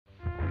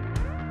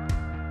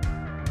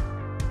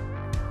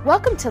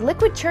Welcome to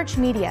Liquid Church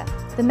Media.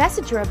 The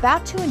message you're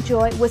about to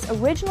enjoy was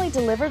originally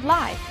delivered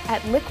live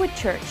at Liquid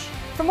Church.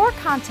 For more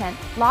content,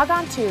 log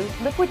on to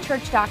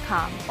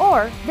liquidchurch.com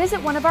or visit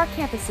one of our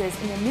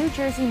campuses in the New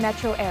Jersey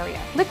metro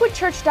area.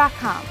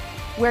 Liquidchurch.com,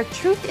 where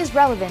truth is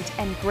relevant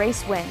and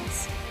grace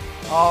wins.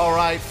 All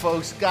right,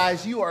 folks,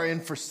 guys, you are in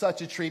for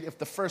such a treat. If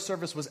the first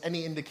service was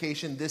any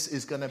indication, this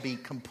is going to be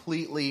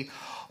completely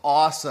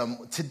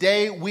awesome.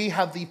 Today, we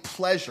have the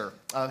pleasure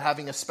of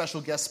having a special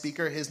guest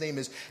speaker. His name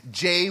is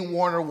J.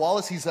 Warner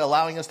Wallace. He's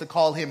allowing us to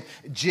call him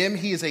Jim.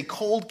 He is a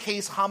cold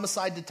case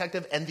homicide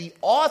detective and the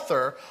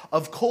author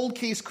of Cold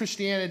Case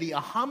Christianity. A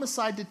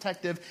homicide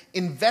detective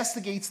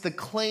investigates the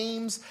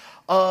claims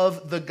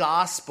of the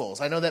Gospels.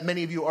 I know that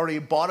many of you already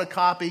bought a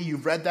copy.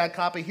 You've read that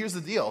copy. Here's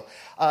the deal.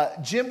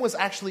 Jim was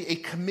actually a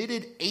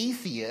committed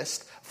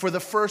atheist for the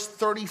first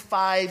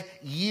 35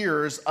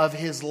 years of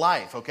his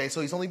life, okay?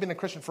 So he's only been a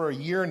Christian for a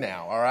year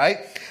now, all right?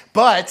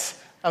 But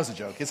that was a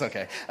joke. It's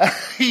okay.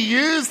 He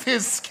used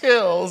his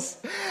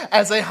skills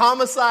as a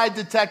homicide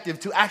detective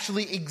to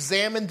actually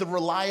examine the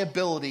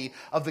reliability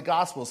of the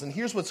Gospels. And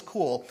here's what's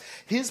cool.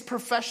 His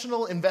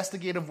professional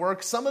investigative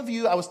work, some of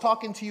you, I was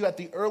talking to you at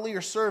the earlier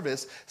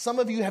service, some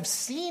of you have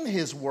seen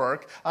his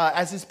work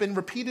as it's been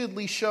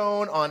repeatedly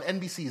shown on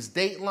NBC's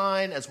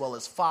Dateline, as well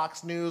as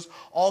Fox News,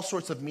 all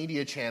sorts of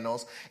media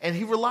channels. And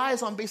he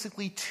relies on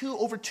basically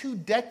over 2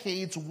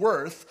 decades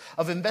worth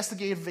of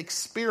investigative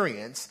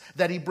experience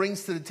that he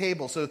brings to the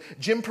table. So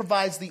Jim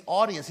provides the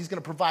audience, he's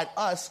going to provide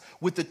us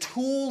with the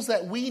tools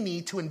that we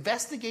need to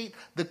investigate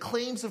the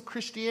claims of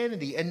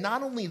Christianity. And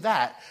not only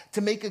that,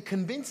 to make a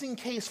convincing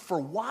case for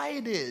why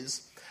it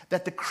is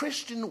that the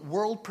Christian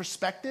world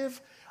perspective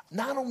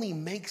not only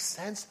makes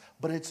sense,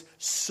 but it's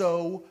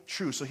so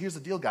true. So here's the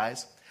deal,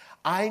 guys.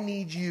 I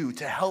need you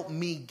to help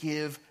me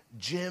give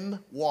Jim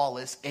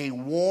Wallace a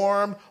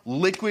warm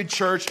Liquid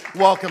Church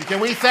welcome. Can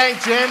we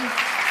thank Jim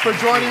for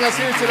joining us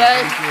here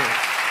today? Thank you.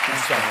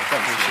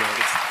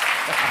 Thanks.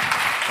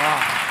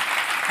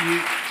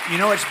 Wow. You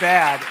know it's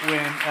bad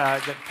when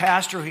the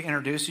pastor who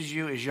introduces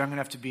you is young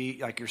enough to be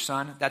like your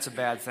son. That's a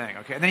bad thing,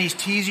 okay? And then he's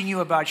teasing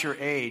you about your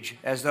age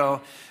as though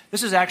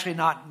this is actually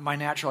not my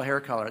natural hair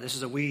color. This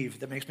is a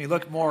weave that makes me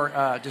look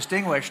more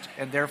distinguished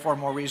and therefore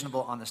more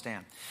reasonable on the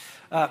stand.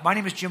 My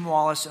name is Jim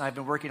Wallace, and I've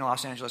been working in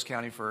Los Angeles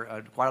County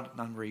for quite a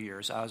number of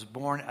years. I was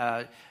born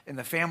in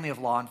the family of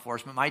law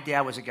enforcement. My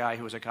dad was a guy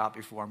who was a cop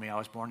before me. I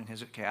was born in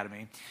his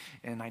academy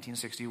in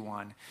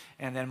 1961.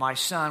 And then my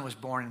son was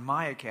born in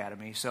my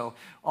academy. So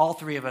all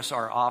three of us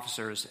are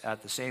officers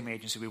at the same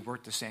agency. We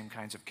work the same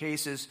kinds of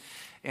cases.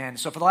 And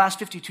so for the last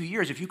 52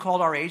 years, if you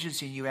called our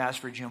agency and you asked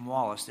for Jim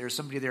Wallace, there's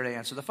somebody there to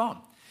answer the phone.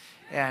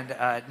 And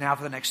now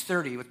for the next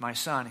 30 with my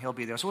son, he'll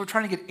be there. So we're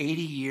trying to get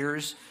 80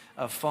 years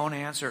of phone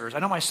answers. I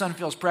know my son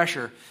feels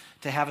pressure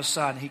to have a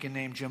son he can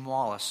name Jim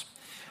Wallace.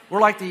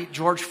 We're like the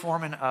George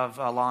Foreman of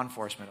law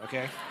enforcement,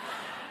 okay?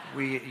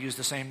 We use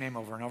the same name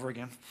over and over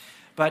again.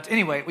 But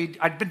anyway,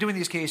 I've been doing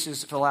these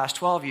cases for the last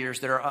 12 years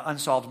that are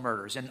unsolved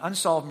murders. And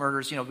unsolved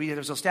murders,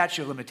 there's a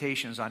statute of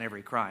limitations on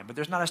every crime, but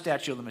there's not a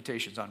statute of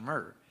limitations on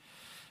murder.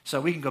 So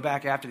we can go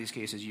back after these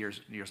cases years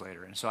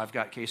later. And so I've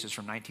got cases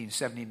from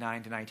 1979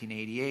 to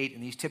 1988,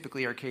 and these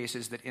typically are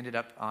cases that ended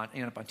up on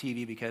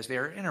TV because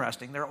they're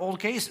interesting. They're old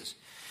cases.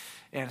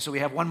 And so we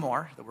have one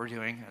more that we're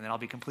doing, and then I'll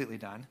be completely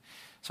done.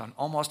 So I'm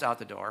almost out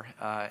the door.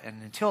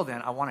 And until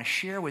then, I want to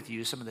share with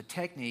you some of the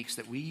techniques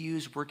that we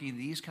use working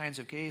these kinds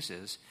of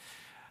cases.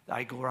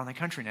 I go around the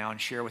country now and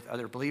share with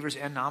other believers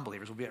and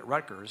non-believers. We'll be at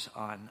Rutgers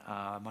on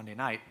Monday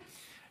night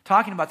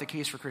talking about the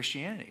case for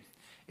Christianity.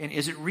 And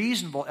is it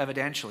reasonable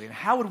evidentially? And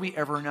how would we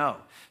ever know?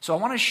 So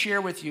I want to share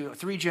with you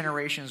 3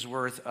 generations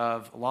worth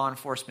of law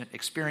enforcement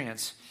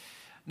experience.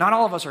 Not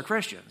all of us are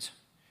Christians.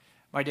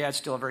 My dad's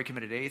still a very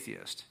committed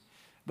atheist.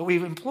 But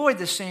we've employed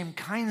the same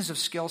kinds of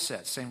skill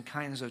sets, same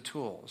kinds of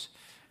tools.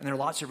 And there are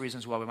lots of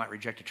reasons why we might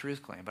reject a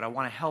truth claim. But I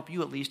want to help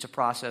you at least to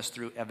process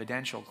through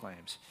evidential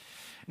claims.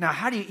 Now,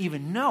 how do you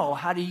even know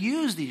how to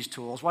use these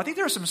tools? Well, I think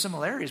there are some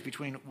similarities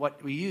between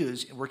what we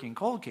use in working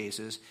cold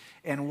cases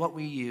and what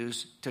we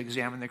use to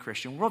examine the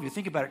Christian worldview.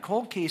 Think about it.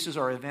 Cold cases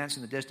are events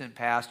in the distant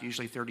past,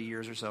 usually 30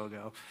 years or so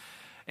ago.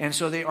 And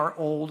so they are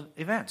old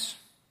events,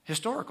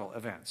 historical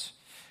events.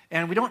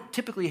 And we don't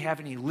typically have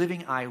any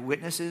living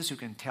eyewitnesses who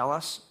can tell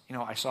us,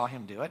 I saw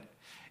him do it.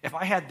 If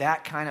I had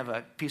that kind of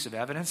a piece of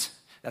evidence,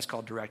 that's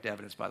called direct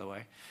evidence, by the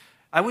way,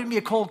 I wouldn't be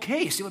a cold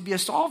case. It would be a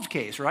solved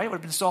case, right? It would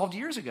have been solved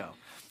years ago.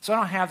 So I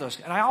don't have those.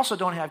 And I also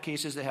don't have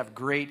cases that have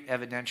great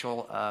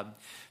evidential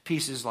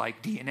pieces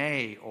like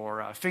DNA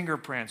or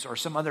fingerprints or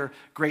some other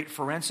great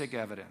forensic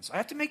evidence. I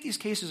have to make these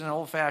cases in an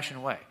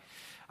old-fashioned way.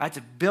 I have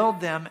to build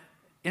them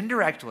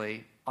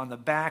indirectly on the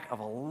back of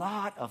a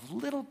lot of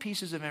little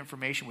pieces of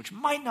information which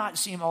might not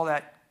seem all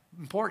that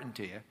important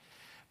to you,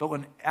 but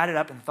when added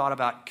up and thought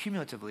about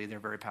cumulatively, they're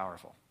very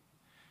powerful.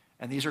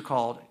 And these are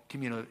called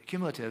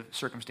cumulative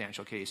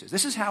circumstantial cases.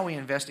 This is how we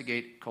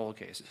investigate cold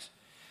cases.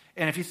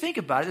 And if you think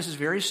about it, this is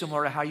very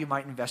similar to how you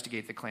might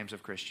investigate the claims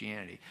of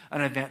Christianity.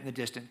 An event in the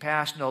distant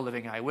past, no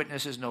living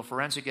eyewitnesses, no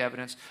forensic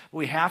evidence.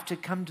 We have to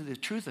come to the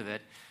truth of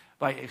it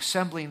by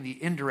assembling the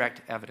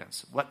indirect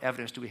evidence. What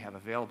evidence do we have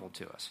available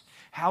to us?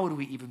 How would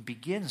we even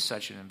begin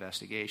such an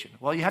investigation?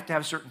 Well, you have to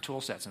have certain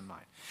tool sets in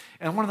mind.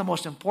 And one of the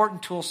most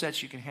important tool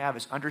sets you can have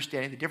is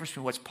understanding the difference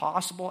between what's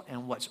possible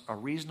and what's a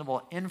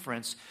reasonable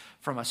inference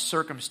from a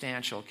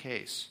circumstantial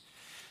case.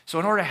 So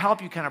in order to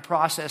help you kind of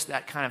process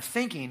that kind of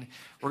thinking,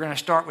 we're going to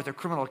start with a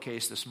criminal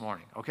case this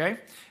morning, okay?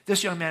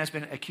 This young man has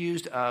been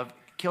accused of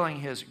killing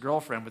his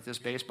girlfriend with this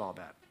baseball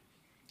bat.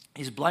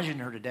 He's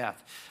bludgeoned her to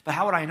death. But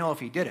how would I know if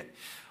he did it?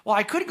 Well,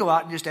 I could go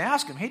out and just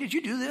ask him, hey, did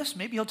you do this?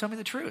 Maybe he'll tell me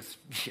the truth.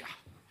 Yeah,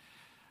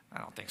 I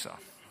don't think so.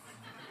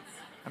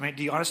 I mean,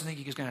 do you honestly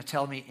think he's going to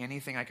tell me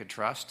anything I could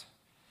trust?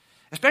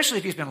 Especially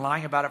if he's been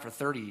lying about it for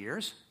 30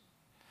 years.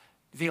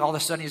 You think all of a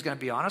sudden he's going to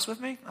be honest with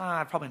me?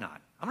 Probably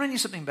not. I'm going to need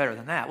something better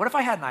than that. What if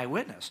I had an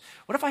eyewitness?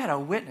 What if I had a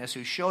witness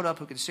who showed up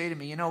who could say to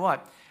me, you know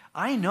what?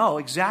 I know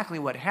exactly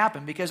what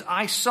happened because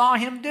I saw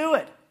him do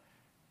it.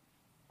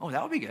 Oh,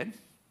 that would be good.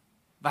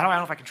 But how do I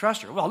know if I can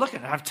trust her? Well, look,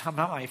 I'm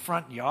out my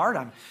front yard.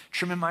 I'm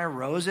trimming my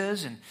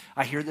roses, and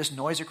I hear this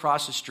noise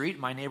across the street.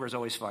 My neighbor's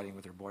always fighting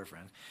with her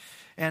boyfriend.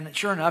 And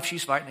sure enough,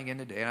 she's fighting again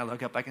today. And I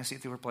look up, I can see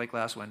through her plate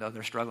glass window.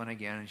 They're struggling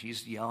again, and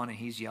she's yelling, and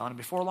he's yelling. And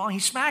before long,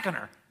 he's smacking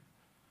her.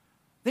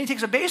 Then he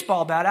takes a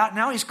baseball bat out, and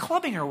now he's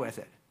clubbing her with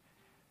it.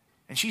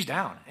 And she's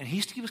down, and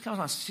he comes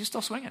on. She's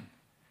still swinging.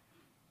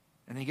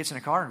 And then he gets in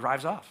a car and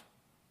drives off.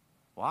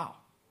 Wow.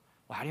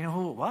 Well, how do you know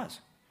who it was?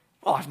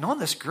 Well, I've known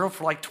this girl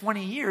for like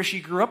 20 years. She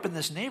grew up in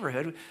this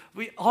neighborhood.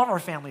 All of our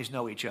families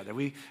know each other.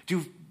 We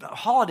do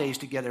holidays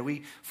together.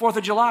 4th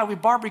of July, we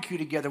barbecue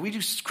together. We do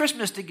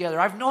Christmas together.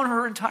 I've known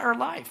her entire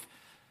life.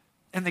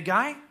 And the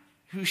guy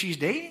who she's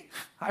dating,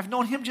 I've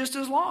known him just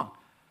as long.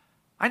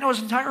 I know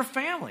his entire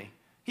family.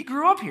 He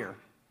grew up here,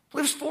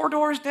 lives 4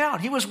 doors down.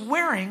 He was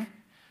wearing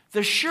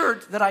the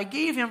shirt that I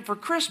gave him for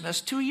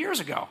Christmas 2 years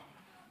ago.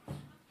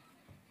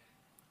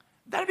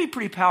 That'd be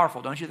pretty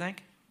powerful, don't you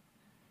think?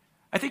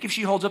 I think if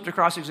she holds up to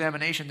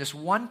cross-examination, this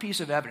one piece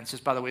of evidence, this,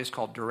 by the way, is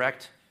called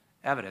direct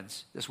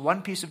evidence. This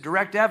one piece of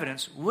direct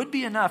evidence would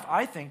be enough,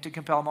 I think, to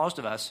compel most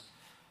of us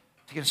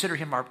to consider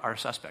him our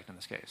suspect in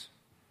this case.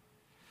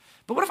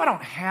 But what if I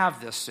don't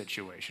have this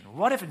situation?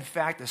 What if, in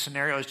fact, the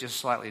scenario is just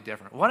slightly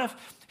different? What if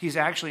he's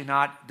actually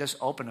not this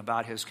open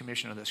about his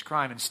commission of this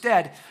crime?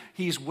 Instead,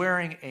 he's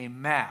wearing a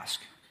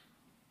mask.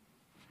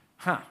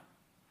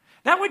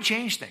 That would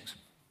change things.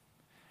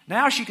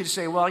 Now she could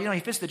say, well, he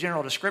fits the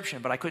general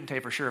description, but I couldn't tell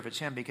you for sure if it's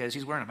him because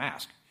he's wearing a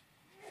mask.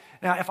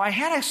 Now, if I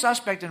had a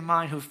suspect in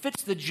mind who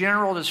fits the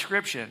general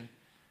description,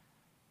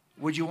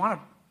 would you want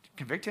to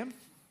convict him?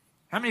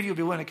 How many of you would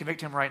be willing to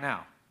convict him right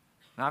now?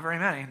 Not very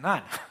many.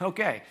 None.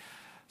 Okay.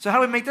 So how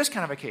do we make this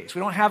kind of a case?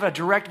 We don't have a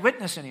direct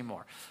witness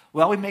anymore.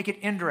 Well, we make it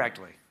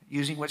indirectly,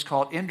 using what's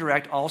called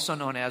indirect, also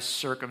known as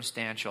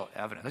circumstantial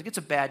evidence. It gets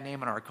a bad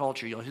name in our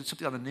culture. You'll hear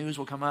something on the news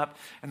will come up,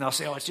 and they'll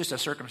say, oh, it's just a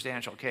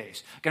circumstantial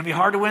case. Going to be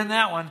hard to win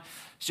that one.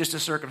 It's just a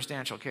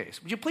circumstantial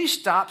case. Would you please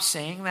stop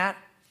saying that?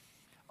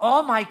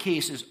 All my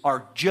cases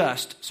are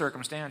just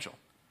circumstantial.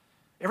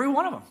 Every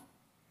one of them.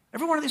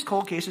 Every one of these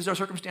cold cases are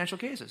circumstantial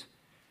cases.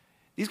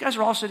 These guys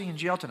are all sitting in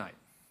jail tonight.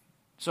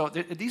 So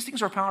these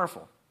things are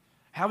powerful.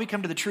 How we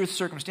come to the truth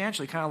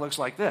circumstantially kind of looks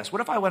like this.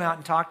 What if I went out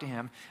and talked to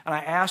him and I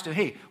asked him,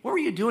 hey, what were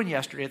you doing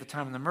yesterday at the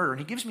time of the murder? And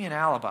he gives me an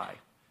alibi.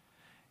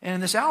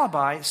 And this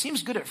alibi, it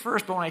seems good at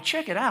first, but when I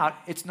check it out,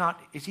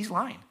 he's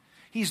lying.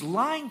 He's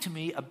lying to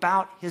me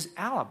about his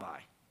alibi.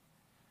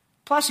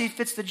 Plus, he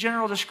fits the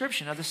general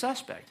description of the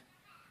suspect.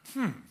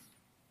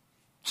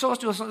 So let's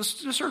do a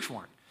search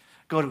warrant.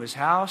 Go to his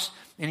house,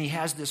 and he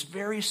has this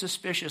very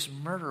suspicious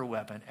murder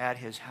weapon at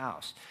his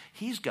house.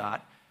 He's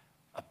got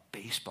a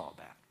baseball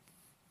bat.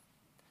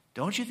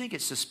 Don't you think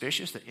it's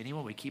suspicious that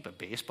anyone would keep a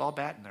baseball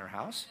bat in their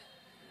house?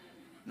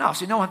 No,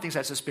 see, no one thinks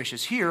that's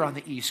suspicious here on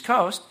the East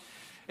Coast.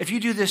 If you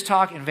do this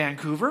talk in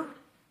Vancouver,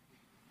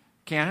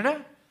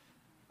 Canada,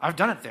 I've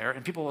done it there,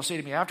 and people will say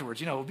to me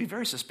afterwards, it would be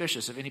very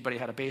suspicious if anybody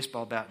had a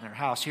baseball bat in their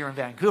house here in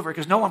Vancouver,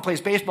 because no one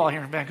plays baseball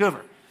here in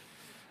Vancouver.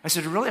 I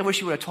said, really, I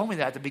wish you would have told me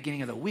that at the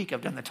beginning of the week.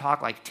 I've done the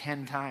talk like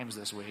 10 times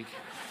this week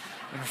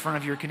in front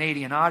of your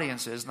Canadian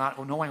audiences,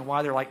 not knowing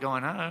why they're like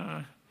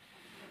going,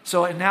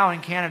 So now in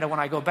Canada, when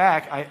I go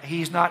back,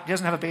 he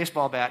doesn't have a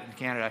baseball bat in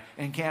Canada.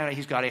 In Canada,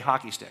 he's got a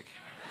hockey stick.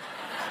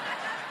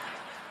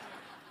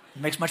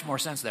 It makes much more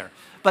sense there.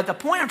 But the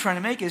point I'm trying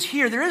to make is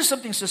here, there is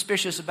something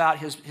suspicious about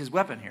his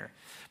weapon here.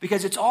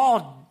 Because it's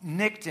all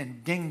nicked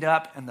and dinged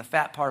up in the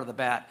fat part of the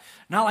bat.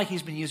 Not like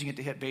he's been using it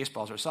to hit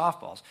baseballs or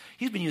softballs.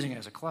 He's been using it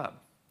as a club.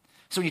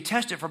 So when you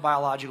test it for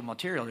biological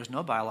material, there's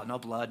no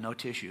blood, no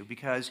tissue,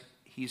 because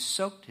he's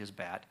soaked his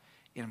bat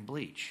in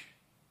bleach.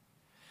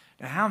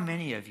 Now, how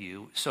many of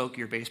you soak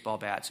your baseball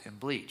bats in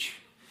bleach?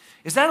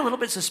 Is that a little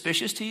bit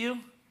suspicious to you?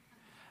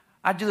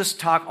 I do this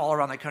talk all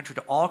around the country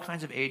to all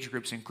kinds of age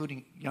groups,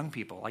 including young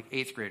people, like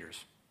 8th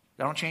graders.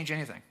 They don't change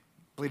anything.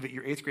 Believe it,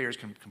 your 8th graders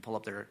can pull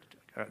up their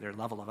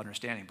level of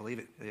understanding. Believe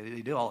it,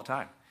 they do all the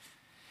time.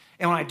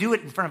 And when I do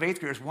it in front of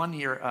 8th graders,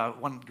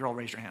 one girl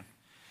raised her hand.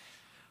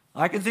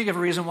 I can think of a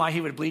reason why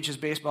he would bleach his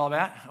baseball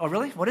bat. Oh,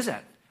 really? What is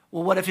that?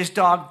 Well, what if his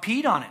dog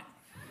peed on it?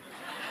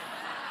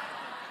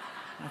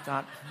 I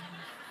thought,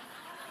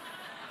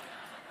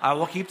 I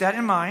will keep that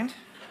in mind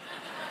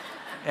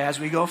as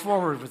we go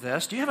forward with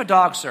this. Do you have a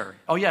dog, sir?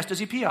 Oh, yes. Does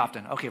he pee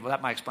often? Okay, well,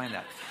 that might explain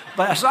that.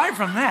 But aside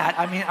from that,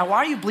 I mean, why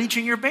are you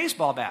bleaching your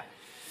baseball bat?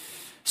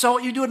 So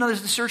you do another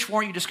search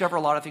warrant, you discover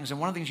a lot of things, and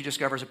one of the things you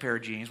discover is a pair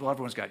of jeans. Well,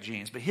 everyone's got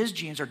jeans, but his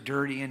jeans are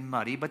dirty and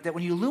muddy, but that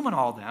when you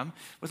luminol them,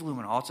 with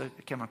luminol, it's a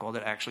chemical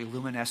that actually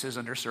luminesces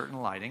under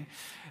certain lighting,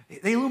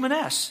 they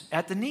luminesce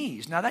at the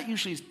knees. Now, that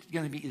usually is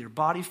going to be either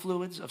body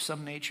fluids of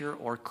some nature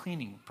or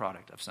cleaning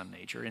product of some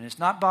nature, and it's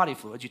not body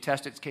fluids. You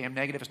test it, it's KM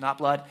negative, it's not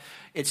blood.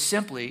 It's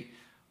simply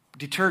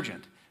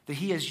detergent that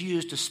he has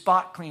used to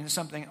spot clean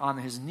something on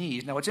his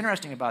knees. Now, what's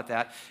interesting about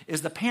that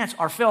is the pants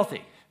are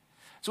filthy.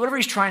 So whatever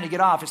he's trying to get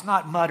off, it's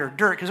not mud or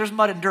dirt, because there's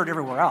mud and dirt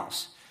everywhere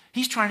else.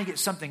 He's trying to get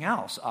something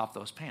else off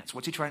those pants.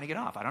 What's he trying to get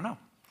off? I don't know.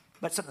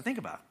 But something to think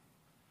about.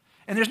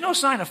 And there's no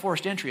sign of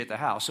forced entry at the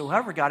house. So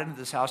whoever got into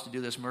this house to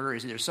do this murder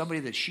is either somebody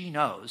that she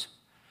knows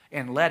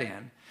and let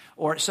in,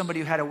 or it's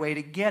somebody who had a way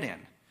to get in.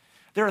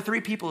 There are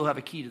 3 people who have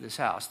a key to this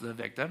house: the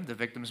victim, the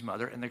victim's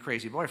mother, and the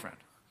crazy boyfriend.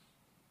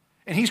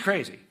 And he's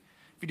crazy.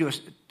 If you do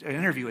an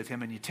interview with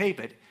him and you tape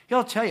it,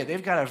 he'll tell you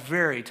they've got a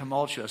very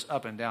tumultuous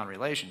up and down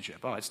relationship.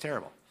 Oh, it's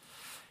terrible.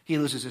 He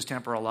loses his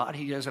temper a lot.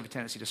 He does have a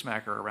tendency to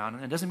smack her around,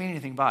 and it doesn't mean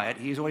anything by it.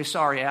 He's always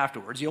sorry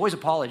afterwards. He always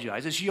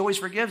apologizes. She always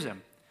forgives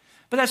him.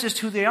 But that's just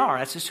who they are.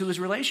 That's just who his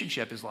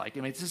relationship is like. I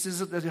mean, this is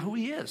who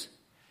he is.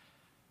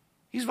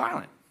 He's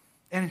violent.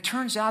 And it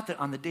turns out that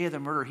on the day of the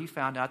murder, he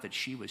found out that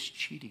she was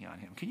cheating on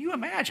him. Can you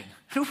imagine?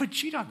 Who would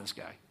cheat on this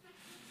guy?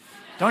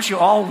 Don't you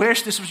all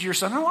wish this was your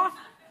son-in-law?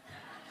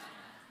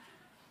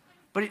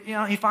 But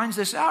he finds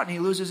this out, and he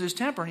loses his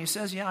temper, and he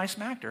says, yeah, I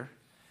smacked her.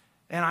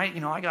 And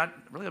I got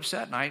really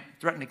upset, and I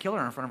threatened to kill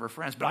her in front of her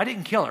friends. But I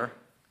didn't kill her.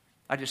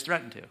 I just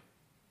threatened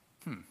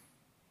to.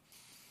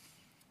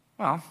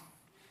 Well,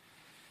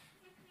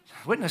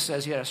 the witness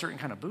says he had a certain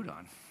kind of boot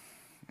on.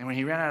 And when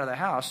he ran out of the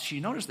house, she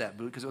noticed that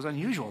boot because it was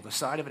unusual. The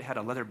side of it had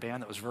a leather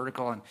band that was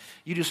vertical. And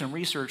you do some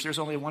research, there's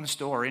only one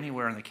store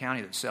anywhere in the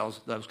county that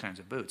sells those kinds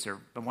of boots. There's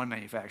one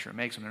manufacturer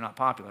makes them. They're not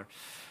popular.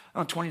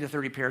 20 to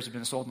 30 pairs have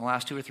been sold in the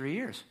last 2 or 3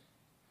 years.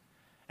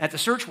 At the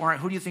search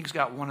warrant, who do you think's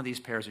got one of these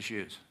pairs of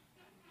shoes?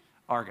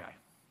 Our guy.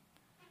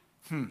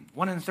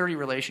 1 in 30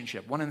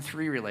 relationship, 1 in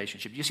 3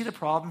 relationship. Do you see the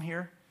problem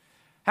here?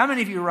 How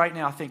many of you right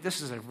now think this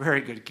is a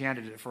very good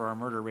candidate for our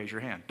murder? Raise your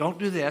hand. Don't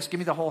do this. Give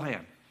me the whole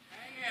hand.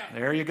 Hang him.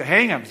 There you go.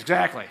 Hang him.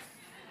 Exactly.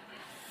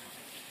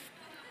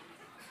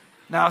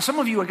 Now, some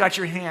of you have got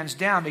your hands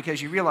down because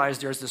you realize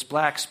there's this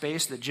black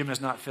space that Jim has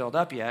not filled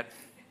up yet.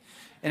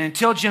 And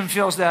until Jim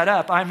fills that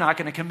up, I'm not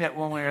going to commit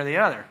one way or the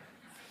other.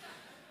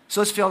 So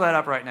let's fill that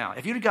up right now.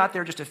 If you'd have got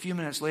there just a few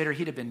minutes later,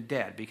 he'd have been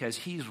dead because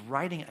he's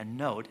writing a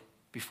note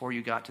before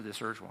you got to the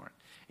search warrant.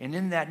 And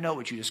in that note,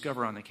 which you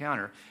discover on the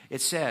counter,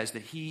 it says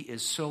that he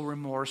is so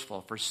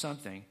remorseful for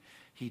something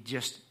he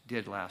just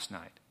did last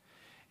night.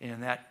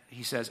 And that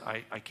he says,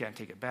 I can't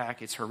take it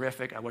back. It's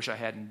horrific. I wish I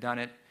hadn't done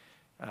it.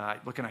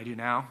 What can I do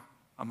now?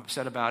 I'm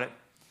upset about it.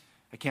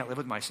 I can't live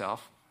with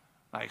myself.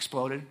 I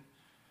exploded.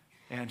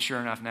 And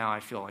sure enough, now I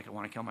feel like I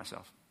want to kill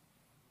myself.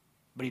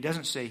 But he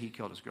doesn't say he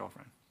killed his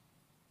girlfriend.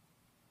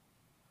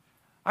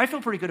 I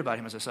feel pretty good about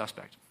him as a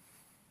suspect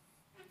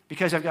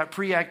because I've got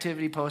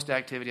pre-activity,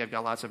 post-activity. I've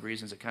got lots of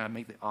reasons that kind of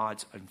make the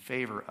odds in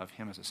favor of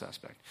him as a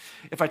suspect.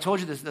 If I told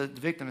you this, the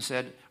victim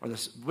said, or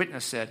the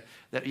witness said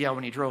that, yeah,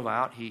 when he drove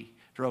out, he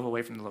drove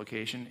away from the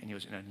location and he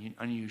was in an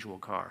unusual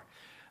car.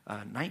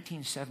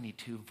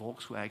 1972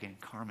 Volkswagen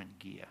Karmann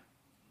Ghia.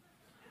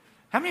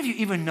 How many of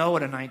you even know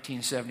what a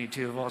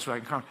 1972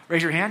 Volkswagen Karmann?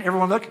 Raise your hand.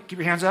 Everyone look. Keep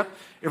your hands up.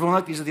 Everyone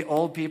look. These are the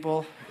old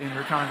people in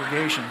your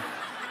congregation.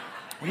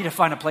 We need to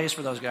find a place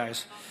for those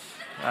guys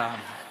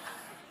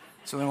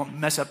so they won't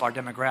mess up our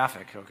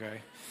demographic, okay?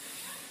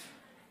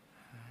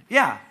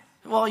 Yeah,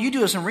 well, you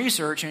do some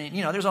research, and,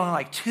 there's only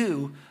like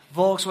 2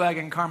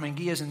 Volkswagen Karmann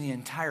Ghias in the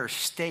entire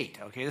state,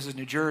 okay? This is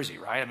New Jersey,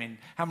 right? I mean,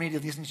 how many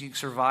of these things you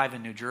survive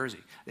in New Jersey?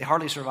 They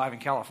hardly survive in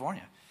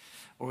California,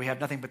 where we have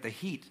nothing but the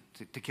heat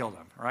to kill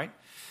them, right?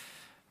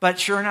 But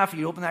sure enough,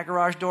 you open that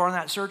garage door on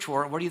that search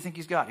warrant, what do you think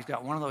he's got? He's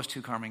got one of those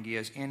 2 Karmann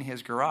Ghias in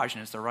his garage,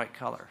 and it's the right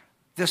color.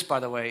 This, by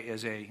the way,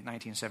 is a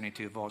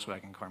 1972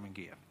 Volkswagen Karmann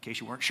Ghia. In case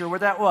you weren't sure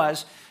what that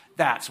was,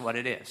 that's what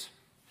it is.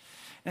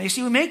 Now, you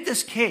see, we make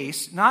this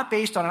case not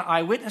based on an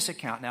eyewitness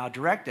account now,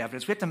 direct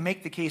evidence. We have to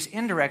make the case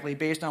indirectly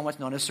based on what's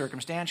known as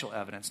circumstantial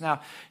evidence.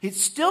 Now,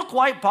 it's still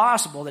quite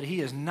possible that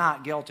he is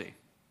not guilty.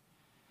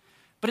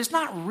 But it's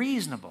not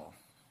reasonable.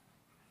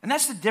 And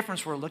that's the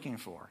difference we're looking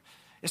for.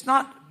 It's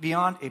not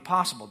beyond a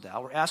possible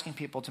doubt. We're asking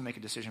people to make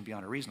a decision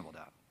beyond a reasonable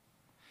doubt.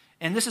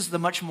 And this is the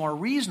much more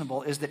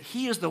reasonable, is that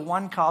he is the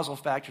one causal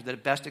factor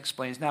that best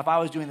explains. Now, if I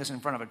was doing this in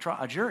front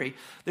of a jury,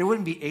 there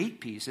wouldn't be 8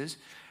 pieces.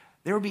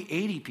 There would be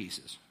 80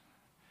 pieces.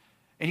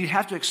 And you'd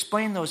have to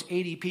explain those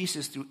 80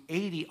 pieces through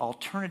 80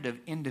 alternative,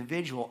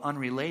 individual,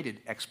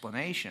 unrelated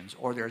explanations.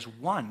 Or there's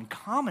one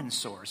common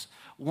source,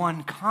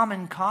 one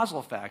common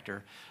causal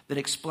factor that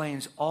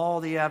explains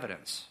all the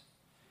evidence.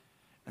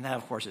 And that,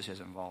 of course, is his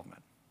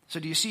involvement. So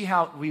do you see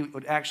how we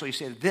would actually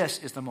say this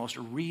is the most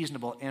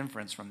reasonable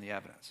inference from the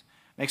evidence?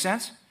 Make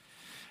sense?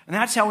 And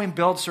that's how we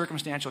build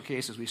circumstantial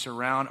cases. We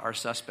surround our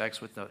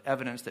suspects with the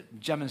evidence that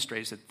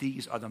demonstrates that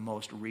these are the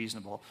most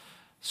reasonable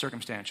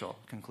circumstantial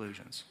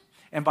conclusions.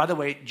 And by the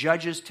way,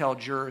 judges tell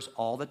jurors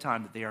all the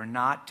time that they are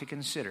not to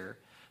consider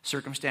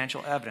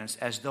circumstantial evidence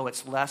as though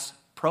it's less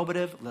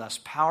probative, less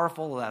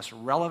powerful, less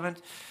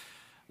relevant,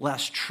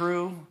 less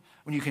true.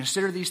 When you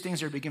consider these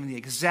things, they're to be given the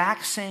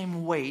exact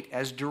same weight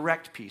as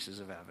direct pieces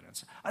of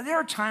evidence. There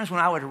are times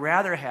when I would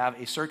rather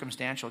have a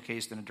circumstantial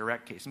case than a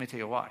direct case. Let me tell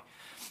you why.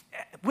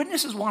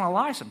 Witnesses want to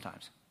lie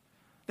sometimes.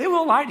 They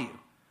will lie to you.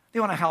 They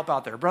want to help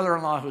out their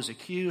brother-in-law who's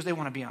accused. They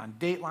want to be on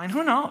Dateline.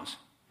 Who knows?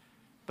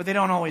 But they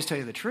don't always tell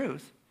you the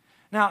truth.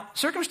 Now,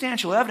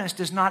 circumstantial evidence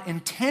does not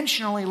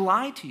intentionally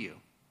lie to you.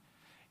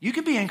 You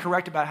can be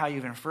incorrect about how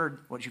you've inferred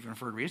what you've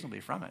inferred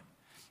reasonably from it.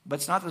 But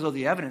it's not as though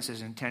the evidence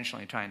is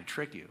intentionally trying to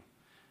trick you.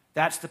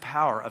 That's the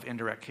power of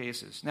indirect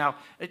cases. Now,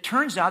 it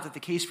turns out that the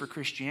case for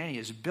Christianity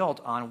is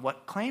built on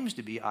what claims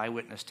to be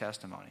eyewitness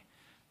testimony,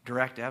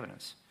 direct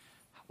evidence.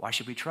 Why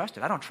should we trust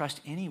it? I don't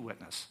trust any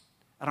witness.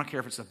 I don't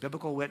care if it's a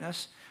biblical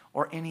witness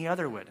or any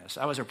other witness.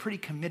 I was a pretty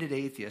committed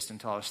atheist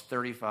until I was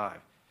 35.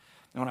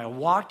 And when I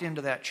walked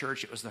into that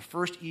church, it was the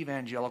first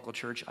evangelical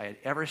church I had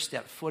ever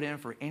stepped foot in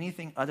for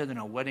anything other than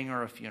a wedding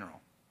or a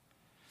funeral.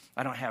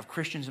 I don't have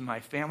Christians in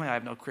my family. I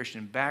have no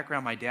Christian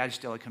background. My dad's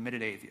still a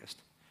committed atheist.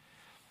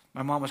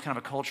 My mom was kind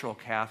of a cultural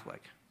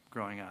Catholic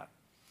growing up.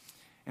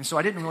 And so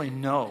I didn't really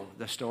know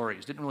the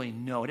stories, didn't really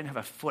know. I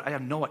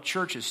didn't know what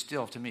church is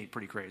still, to me,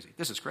 pretty crazy.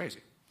 This is crazy.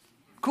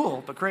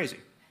 Cool, but crazy.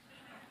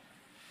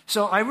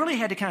 So I really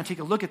had to kind of take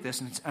a look at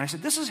this, and I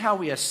said, this is how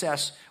we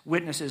assess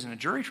witnesses in a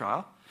jury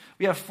trial.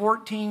 We have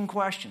 14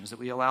 questions that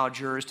we allow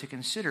jurors to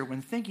consider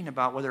when thinking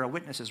about whether a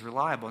witness is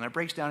reliable, and it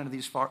breaks down into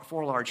these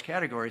four large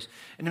categories.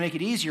 And to make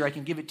it easier, I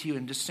can give it to you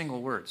in just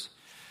single words.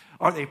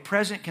 Are they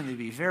present? Can they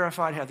be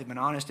verified? Have they been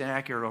honest and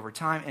accurate over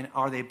time? And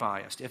are they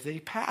biased? If they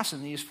pass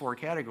in these four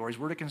categories,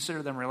 we're to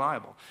consider them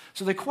reliable.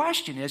 So the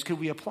question is, could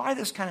we apply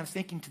this kind of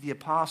thinking to the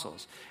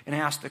apostles and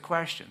ask the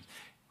question,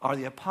 are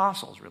the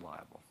apostles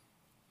reliable?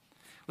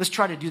 Let's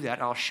try to do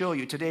that. I'll show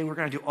you. Today we're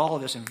going to do all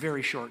of this in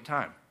very short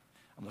time.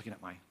 I'm looking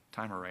at my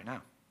timer right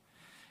now.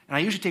 And I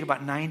usually take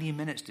about 90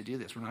 minutes to do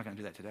this. We're not going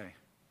to do that today.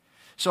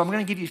 So I'm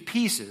going to give you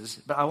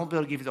pieces, but I won't be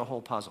able to give you the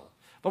whole puzzle.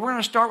 But we're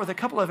going to start with a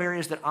couple of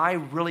areas that I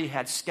really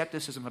had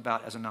skepticism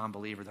about as a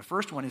non-believer. The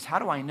first one is, how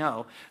do I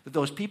know that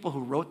those people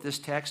who wrote this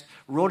text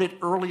wrote it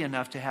early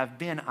enough to have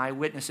been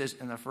eyewitnesses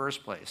in the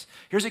first place?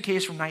 Here's a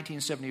case from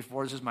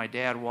 1974. This is my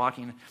dad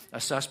walking a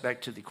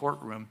suspect to the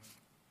courtroom,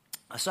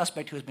 a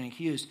suspect who has been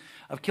accused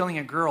of killing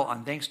a girl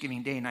on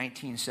Thanksgiving Day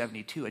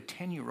 1972, a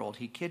 10-year-old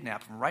he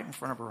kidnapped from right in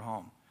front of her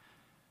home,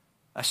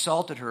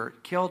 assaulted her,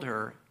 killed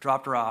her,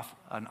 dropped her off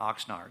on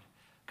Oxnard,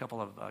 a couple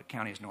of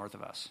counties north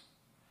of us.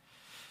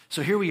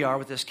 So here we are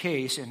with this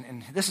case,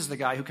 and this is the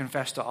guy who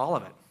confessed to all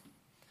of it.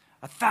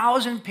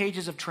 1,000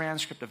 pages of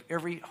transcript of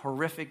every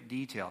horrific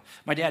detail.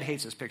 My dad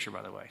hates this picture,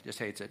 by the way, just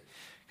hates it,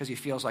 because he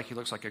feels like he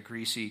looks like a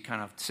greasy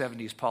kind of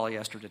 70s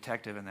polyester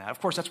detective in that.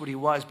 Of course, that's what he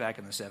was back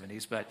in the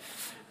 70s, but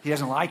he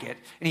doesn't like it.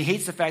 And he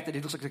hates the fact that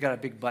he looks like he's got a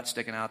big butt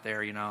sticking out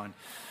there, you know.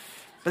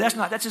 But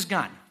that's his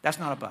gun. That's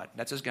not a butt.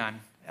 That's his gun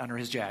under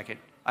his jacket.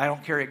 I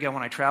don't carry a gun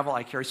when I travel.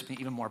 I carry something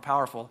even more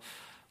powerful,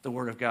 the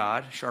Word of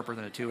God, sharper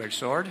than a two-edged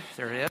sword.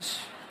 There it is.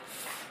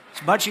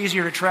 It's much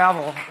easier to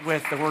travel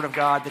with the Word of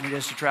God than it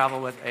is to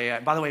travel with a...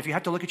 by the way, if you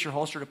have to look at your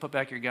holster to put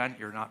back your gun,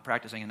 you're not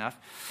practicing enough.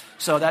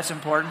 So that's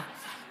important.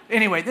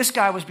 Anyway, this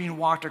guy was being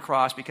walked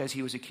across because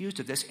he was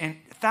accused of this, and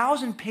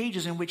 1,000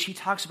 pages in which he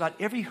talks about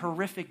every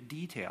horrific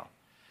detail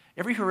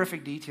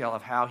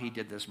of how he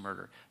did this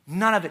murder.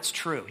 None of it's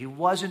true. He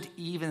wasn't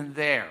even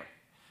there.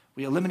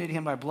 We eliminated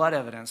him by blood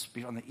evidence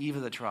on the eve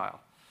of the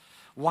trial.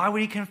 Why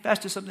would he confess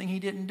to something he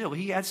didn't do?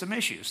 He had some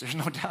issues. There's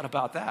no doubt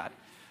about that.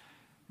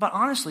 But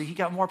honestly, he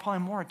got probably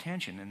more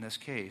attention in this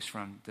case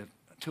from the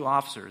two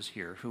officers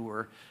here who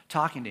were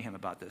talking to him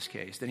about this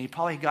case than he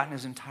probably got in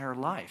his entire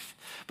life.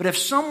 But if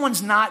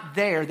someone's not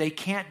there, they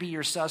can't be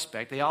your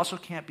suspect. They also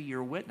can't be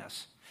your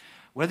witness.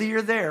 Whether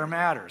you're there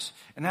matters.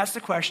 And that's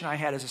the question I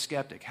had as a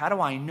skeptic. How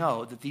do I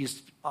know that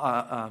these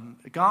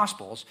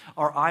Gospels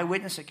are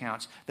eyewitness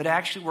accounts that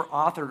actually were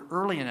authored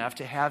early enough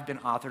to have been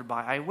authored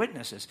by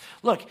eyewitnesses?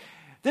 Look,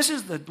 this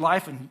is the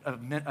life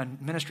and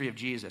ministry of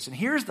Jesus. And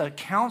here's the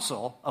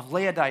council of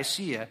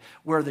Laodicea,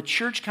 where the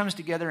church comes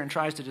together and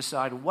tries to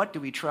decide, what do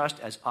we trust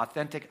as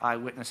authentic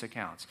eyewitness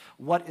accounts?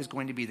 What is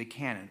going to be the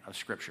canon of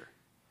Scripture?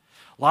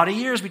 A lot of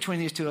years between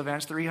these two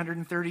events,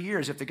 330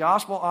 years. If the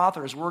gospel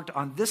authors worked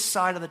on this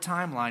side of the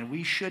timeline,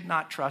 we should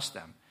not trust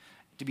them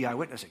to be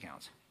eyewitness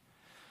accounts.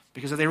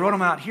 Because if they wrote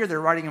them out here,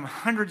 they're writing them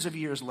hundreds of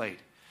years late.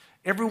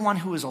 Everyone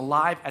who was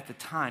alive at the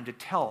time to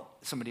tell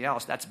somebody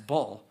else that's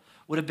bull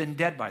would have been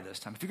dead by this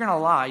time. If you're going to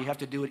lie, you have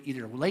to do it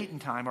either late in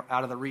time or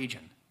out of the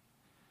region.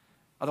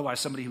 Otherwise,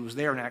 somebody who was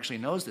there and actually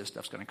knows this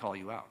stuff is going to call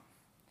you out.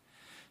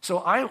 So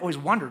I always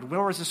wondered,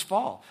 where does this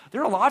fall?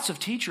 There are lots of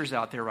teachers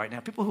out there right now,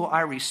 people who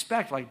I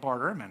respect, like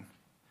Bart Ehrman,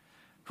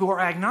 who are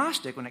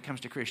agnostic when it comes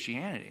to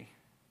Christianity.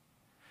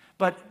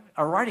 But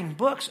are writing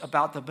books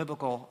about the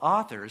biblical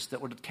authors that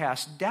would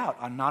cast doubt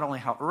on not only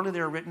how early they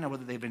were written, or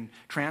whether they've been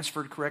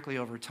transferred correctly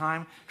over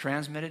time,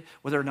 transmitted,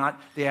 whether or not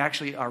they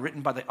actually are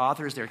written by the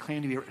authors they're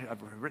claiming to be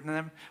written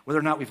them, whether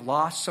or not we've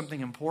lost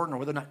something important, or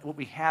whether or not what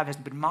we have has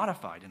been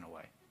modified in a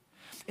way.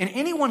 And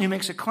anyone who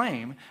makes a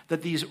claim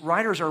that these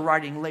writers are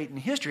writing late in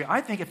history,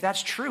 I think if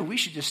that's true, we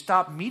should just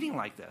stop meeting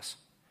like this,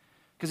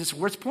 because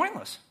it's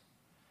pointless.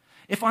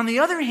 If, on the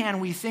other hand,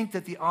 we think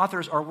that the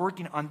authors are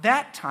working on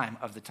that end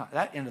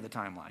of the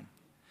timeline,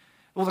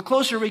 well, the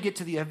closer we get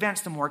to the events,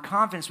 the more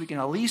confidence we can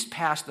at least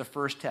pass the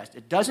first test.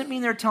 It doesn't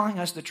mean they're telling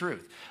us the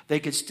truth. They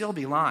could still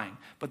be lying,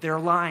 but they're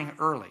lying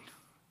early,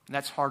 and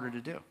that's harder to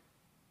do.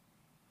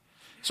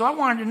 So I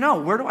wanted to know,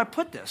 where do I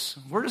put this?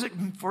 Where does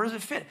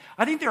it fit?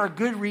 I think there are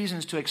good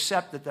reasons to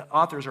accept that the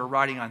authors are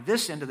writing on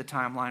this end of the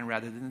timeline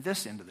rather than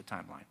this end of the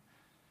timeline.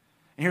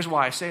 And here's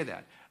why I say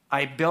that.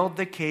 I build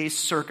the case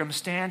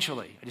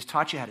circumstantially. I just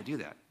taught you how to do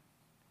that.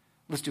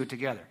 Let's do it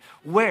together.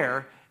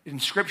 Where in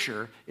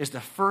Scripture is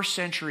the first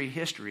century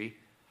history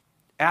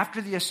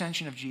after the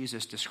ascension of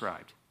Jesus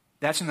described?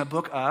 That's in the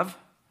book of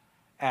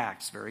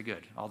Acts. Very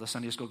good. All the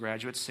Sunday school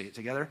graduates, say it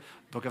together.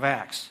 Book of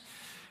Acts.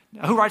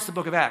 Now, who writes the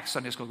book of Acts,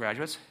 Sunday school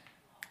graduates?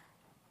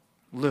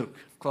 Luke.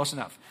 Close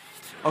enough.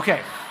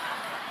 Okay.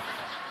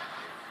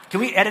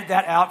 Can we edit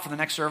that out for the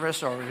next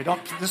service? Or we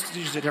don't? This is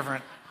usually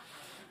different.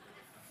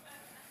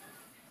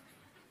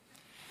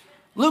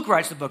 Luke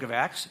writes the book of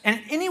Acts, and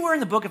anywhere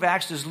in the book of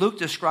Acts does Luke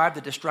describe the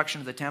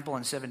destruction of the temple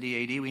in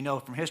 70 AD. We know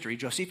from history.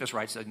 Josephus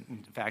writes,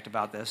 in fact,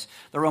 about this.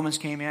 The Romans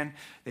came in,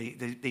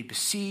 they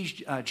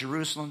besieged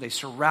Jerusalem, they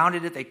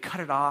surrounded it, they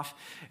cut it off,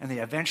 and they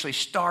eventually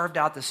starved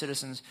out the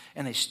citizens,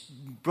 and they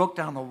broke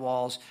down the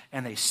walls,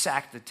 and they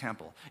sacked the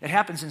temple. It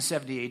happens in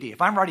 70 AD.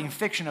 If I'm writing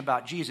fiction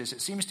about Jesus,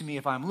 it seems to me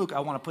if I'm Luke, I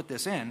want to put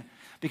this in,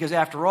 because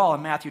after all,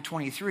 in Matthew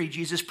 23,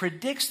 Jesus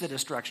predicts the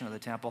destruction of the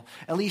temple.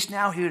 At least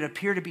now he would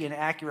appear to be an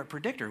accurate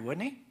predictor,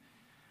 wouldn't he?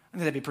 I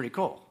think that'd be pretty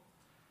cool.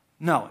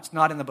 No, it's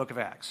not in the book of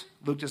Acts.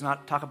 Luke does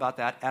not talk about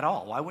that at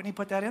all. Why wouldn't he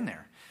put that in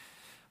there?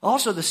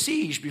 Also, the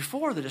siege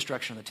before the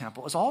destruction of the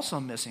temple is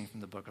also missing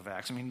from the book of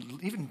Acts. I mean,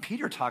 even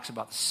Peter talks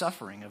about the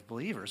suffering of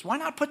believers. Why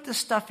not put this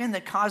stuff in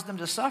that caused them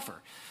to suffer?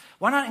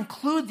 Why not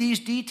include these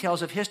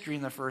details of history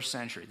in the first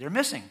century? They're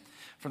missing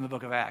from the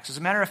book of Acts. As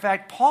a matter of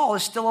fact, Paul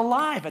is still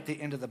alive at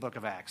the end of the book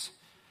of Acts.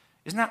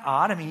 Isn't that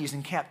odd? I mean, he's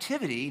in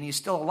captivity and he's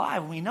still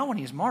alive. And we know when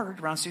he's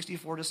martyred around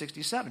 64 to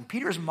 67.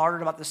 Peter's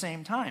martyred about the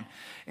same time.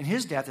 And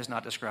his death is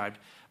not described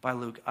by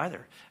Luke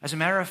either. As a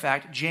matter of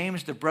fact,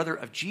 James, the brother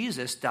of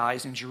Jesus,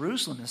 dies in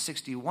Jerusalem in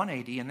 61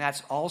 AD, and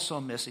that's also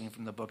missing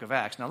from the book of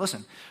Acts. Now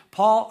listen,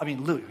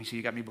 Luke, you see,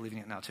 you got me believing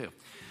it now too.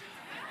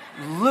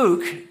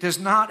 Luke does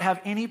not have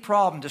any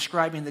problem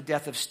describing the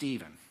death of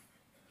Stephen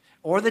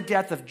or the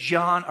death of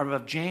John, or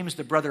of James,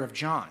 the brother of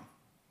John.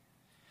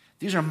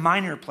 These are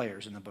minor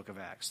players in the book of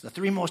Acts. The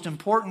three most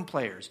important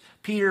players,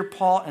 Peter,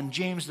 Paul, and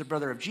James, the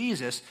brother of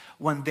Jesus,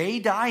 when they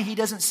die, he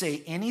doesn't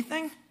say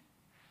anything?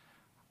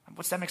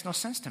 That makes no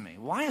sense to me.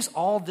 Why is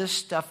all this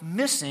stuff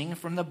missing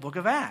from the book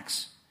of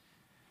Acts?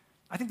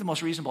 I think the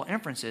most reasonable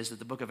inference is that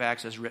the book of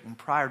Acts is written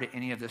prior to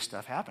any of this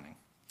stuff happening.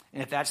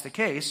 And if that's the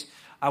case,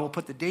 I will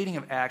put the dating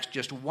of Acts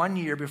just 1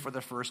 year before the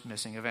first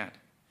missing event.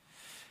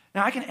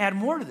 Now, I can add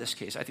more to this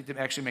case. I think that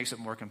actually makes it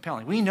more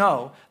compelling. We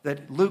know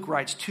that Luke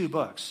writes 2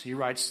 books. He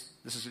writes,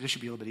 this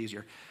should be a little bit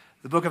easier,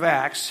 the book of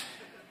Acts,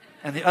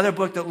 and the other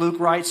book that Luke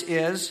writes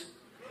is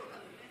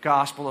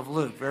Gospel of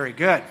Luke. Very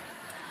good.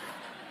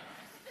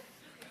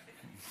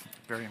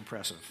 Very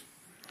impressive.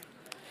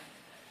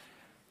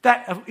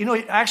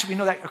 Actually, we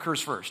know that occurs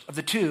first. Of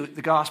the 2,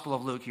 the Gospel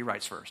of Luke, he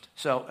writes first.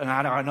 So, and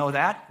how do I know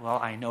that? Well,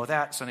 I know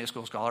that, Sunday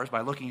school scholars,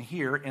 by looking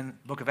here in the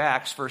book of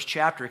Acts, first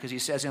chapter, because he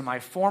says, in my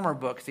former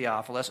book,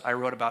 Theophilus, I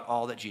wrote about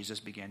all that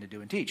Jesus began to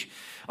do and teach.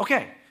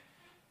 Okay,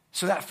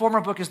 so that former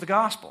book is the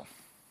Gospel.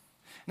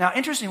 Now,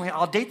 interestingly,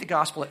 I'll date the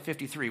Gospel at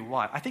 53.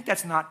 Why? I think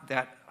that's not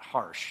that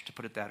harsh to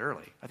put it that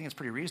early. I think it's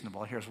pretty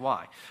reasonable. Here's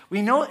why.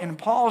 We know in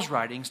Paul's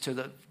writings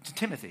to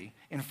Timothy,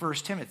 in 1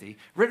 Timothy,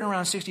 written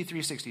around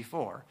 63,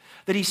 64,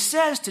 that he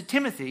says to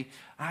Timothy,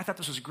 and I thought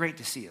this was great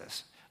to see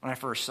this when I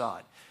first saw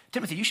it,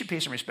 Timothy, you should pay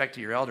some respect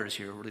to your elders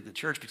here who lead the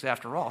church, because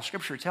after all,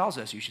 Scripture tells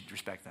us you should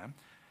respect them.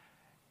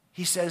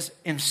 He says,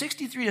 in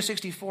 63 to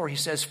 64, he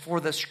says, for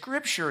the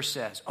Scripture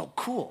says, oh,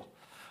 cool.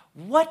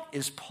 What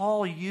is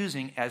Paul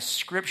using as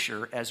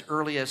Scripture as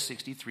early as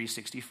 63,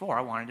 64?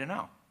 I wanted to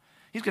know.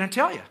 He's going to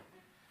tell you.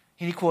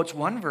 And he quotes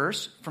one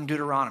verse from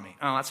Deuteronomy.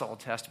 Oh, that's Old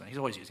Testament. He's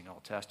always using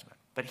Old Testament.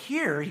 But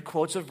here he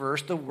quotes a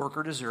verse, the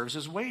worker deserves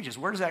his wages.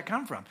 Where does that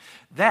come from?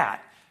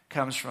 That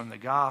comes from the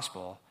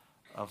Gospel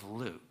of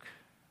Luke.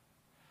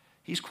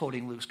 He's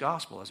quoting Luke's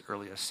Gospel as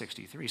early as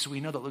 63. So we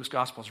know that Luke's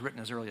Gospel is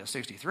written as early as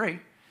 63.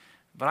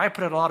 But I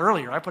put it a lot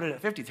earlier. I put it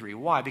at 53.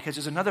 Why? Because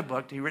there's another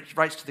book he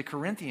writes to the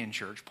Corinthian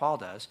church, Paul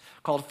does,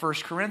 called 1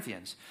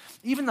 Corinthians.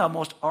 Even the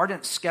most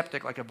ardent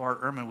skeptic like a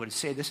Bart Ehrman would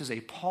say this is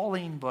a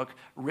Pauline book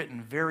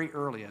written very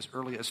early as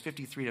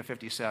 53 to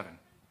 57.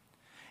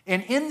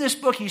 And in this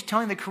book, he's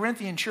telling the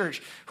Corinthian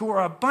church, who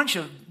are a bunch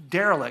of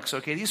derelicts,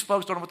 okay? These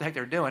folks don't know what the heck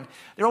they're doing.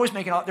 They're always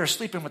they're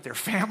sleeping with their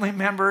family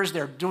members.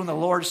 They're doing the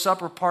Lord's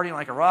Supper, partying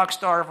like a rock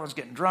star. Everyone's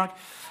getting drunk.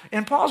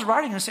 And Paul's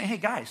writing and saying, hey,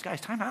 guys,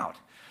 time out.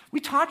 We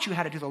taught you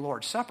how to do the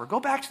Lord's Supper. Go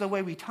back to the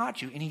way we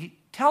taught you. And he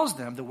tells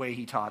them the way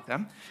he taught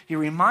them. He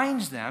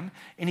reminds them,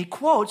 and he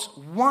quotes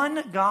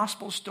one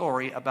gospel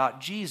story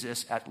about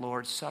Jesus at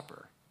Lord's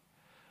Supper.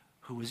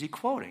 Who is he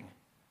quoting?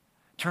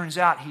 Turns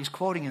out he's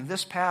quoting in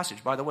this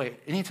passage. By the way,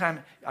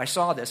 anytime I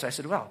saw this, I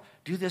said, well,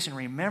 do this in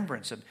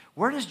remembrance of me.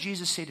 Where does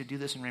Jesus say to do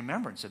this in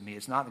remembrance of me?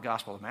 It's not in the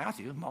Gospel of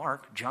Matthew,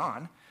 Mark,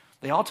 John.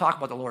 They all talk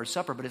about the Lord's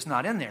Supper, but it's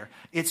not in there.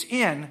 It's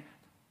in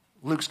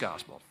Luke's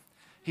Gospel.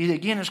 He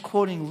again is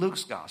quoting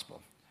Luke's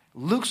Gospel.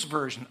 Luke's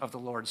version of the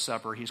Lord's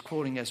Supper, he's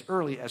quoting as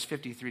early as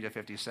 53 to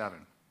 57.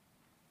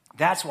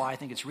 That's why I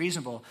think it's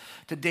reasonable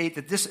to date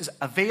that this is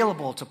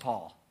available to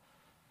Paul.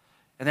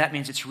 And that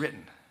means it's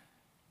written.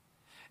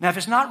 Now, if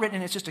it's not written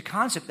and it's just a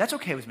concept, that's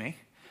okay with me.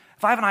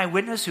 If I have an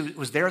eyewitness who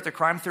was there at the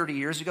crime 30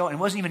 years ago and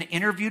wasn't even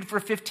interviewed for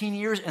 15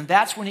 years, and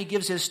that's when he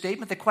gives his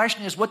statement, the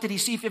question is, what did he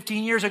see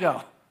 15 years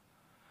ago?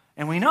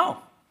 And we know,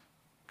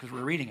 because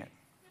we're reading it.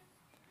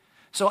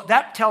 So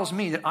that tells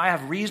me that I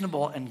have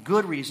reasonable and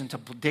good reason to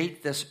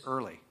date this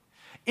early.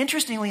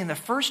 Interestingly, in the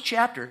first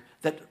chapter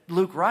that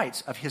Luke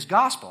writes of his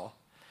gospel,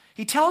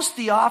 he tells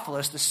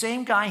Theophilus, the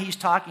same guy he's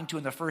talking to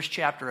in the first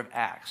chapter of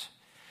Acts.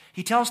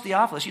 He tells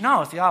Theophilus,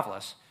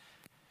 Theophilus,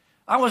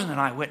 I wasn't an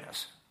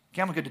eyewitness.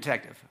 Okay, I'm a good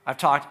detective. I've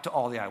talked to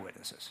all the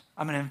eyewitnesses.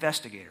 I'm an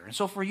investigator. And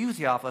so for you,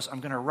 Theophilus,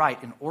 I'm going to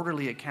write an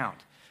orderly account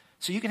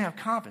so you can have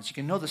confidence. You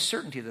can know the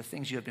certainty of the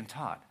things you have been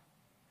taught.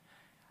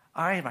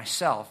 I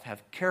myself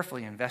have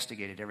carefully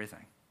investigated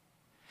everything.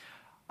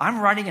 I'm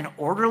writing an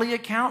orderly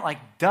account?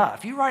 Like, duh.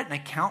 If you write an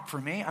account for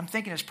me, I'm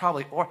thinking it's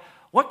probably,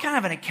 what kind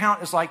of an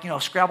account is like,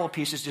 Scrabble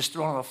pieces just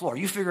thrown on the floor?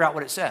 You figure out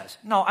what it says.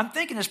 No, I'm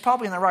thinking it's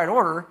probably in the right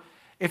order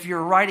if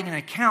you're writing an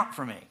account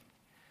for me.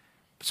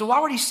 So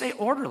why would he say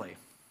orderly?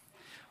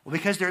 Well,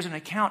 because there's an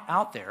account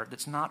out there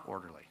that's not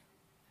orderly.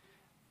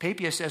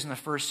 Papias says in the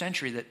first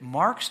century that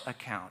Mark's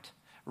account,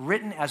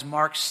 written as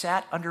Mark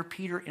sat under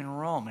Peter in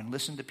Rome and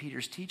listened to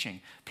Peter's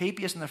teaching,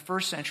 Papias in the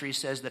first century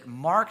says that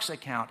Mark's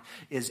account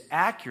is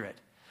accurate,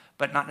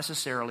 but not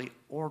necessarily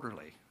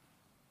orderly.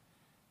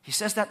 He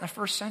says that in the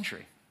first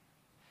century.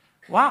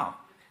 Wow.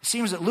 It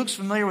seems that Luke's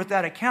familiar with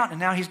that account,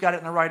 and now he's got it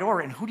in the right order.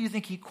 And who do you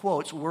think he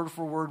quotes word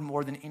for word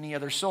more than any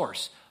other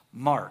source?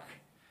 Mark.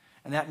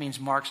 And that means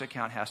Mark's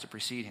account has to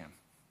precede him.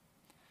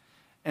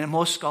 And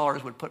most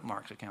scholars would put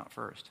Mark's account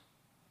first.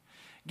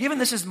 Given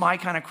this is my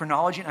kind of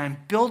chronology, and I'm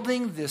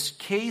building this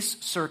case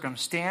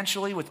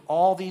circumstantially with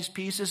all these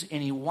pieces,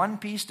 any one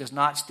piece does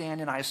not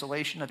stand in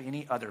isolation of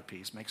any other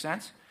piece. Make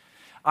sense?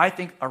 I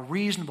think a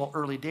reasonable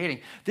early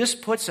dating. This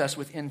puts us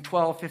within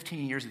 12,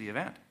 15 years of the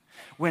event.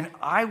 When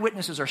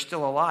eyewitnesses are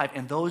still alive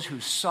and those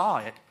who saw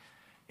it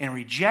and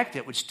reject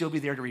it would still be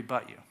there to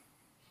rebut you.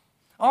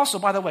 Also,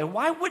 by the way,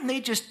 why wouldn't they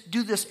just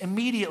do this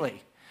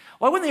immediately?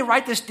 Why wouldn't they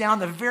write this down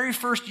the very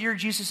first year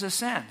Jesus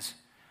ascends?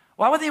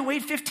 Why would they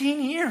wait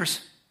 15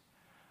 years?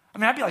 I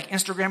mean, I'd be like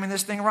Instagramming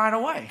this thing right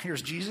away.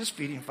 Here's Jesus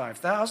feeding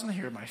 5,000.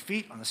 Here are my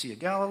feet on the Sea of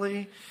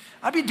Galilee.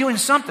 I'd be doing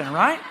something,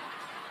 right?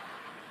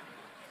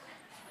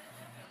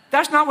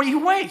 That's not what he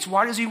waits.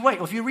 Why does he wait?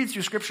 Well, if you read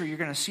through Scripture, you're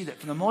going to see that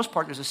for the most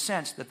part, there's a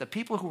sense that the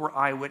people who were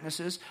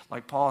eyewitnesses,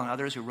 like Paul and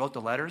others who wrote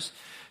the letters,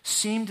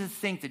 seem to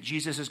think that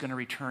Jesus is going to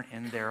return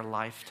in their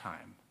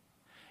lifetime.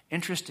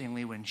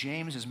 Interestingly, when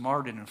James is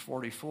martyred in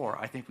 44,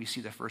 I think we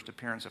see the first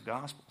appearance of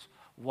Gospels.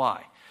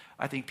 Why?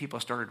 I think people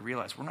started to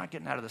realize, we're not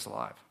getting out of this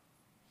alive.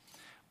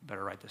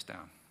 Better write this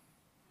down.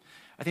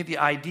 I think the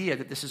idea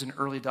that this is an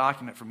early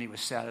document for me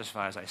was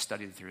satisfied as I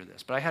studied through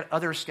this. But I had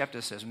other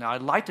skepticism. Now,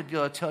 I'd like to be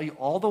able to tell you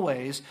all the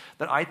ways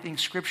that I think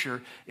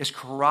Scripture is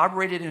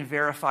corroborated and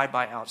verified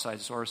by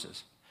outside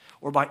sources,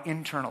 or by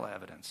internal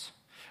evidence,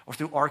 or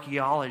through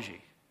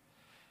archaeology.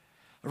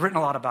 I've written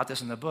a lot about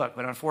this in the book,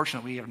 but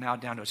unfortunately, we are now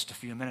down to just a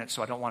few minutes,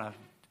 so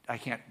I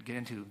can't get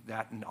into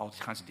that in all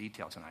kinds of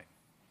detail tonight.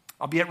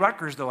 I'll be at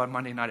Rutgers, though, on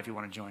Monday night if you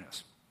want to join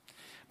us.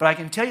 But I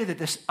can tell you that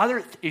this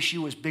other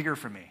issue was bigger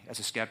for me as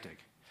a skeptic.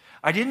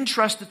 I didn't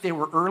trust that they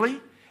were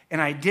early,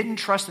 and I didn't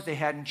trust that they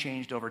hadn't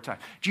changed over time.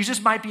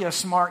 Jesus might be a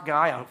smart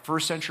guy, a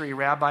first century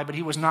rabbi, but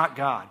he was not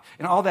God.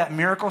 And all that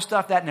miracle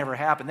stuff, that never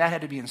happened. That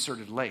had to be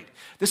inserted late.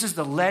 This is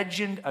the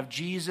legend of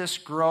Jesus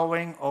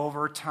growing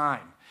over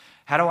time.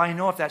 How do I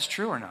know if that's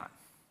true or not?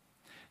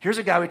 Here's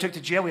a guy we took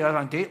to jail. We had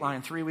on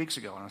Dateline 3 weeks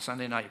ago on a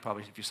Sunday night,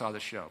 probably if you saw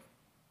this show.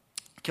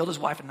 Killed his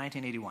wife in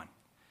 1981.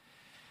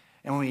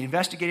 And when we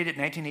investigated it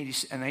in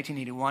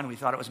 1981, we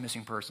thought it was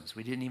missing persons.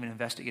 We didn't even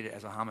investigate it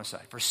as a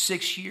homicide. For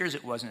 6 years,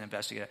 it wasn't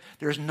investigated.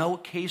 There's no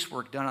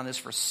casework done on this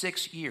for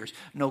 6 years.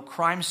 No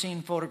crime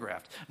scene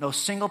photographed. No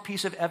single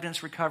piece of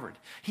evidence recovered.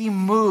 He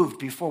moved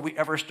before we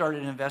ever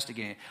started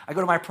investigating. I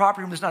go to my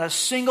property room. There's not a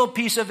single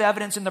piece of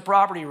evidence in the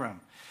property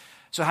room.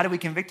 So how did we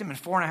convict him? In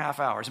 4.5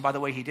 hours. And by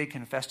the way, he did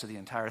confess to the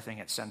entire thing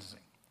at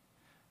sentencing.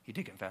 He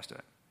did confess to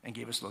it and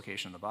gave us the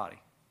location of the body.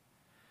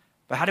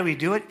 But how do we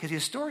do it? Because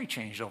his story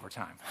changed over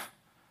time.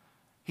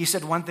 He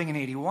said one thing in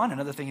 81,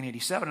 another thing in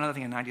 87, another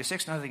thing in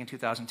 96, another thing in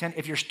 2010.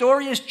 If your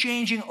story is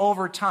changing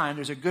over time,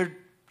 there's a good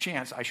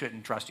chance I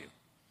shouldn't trust you.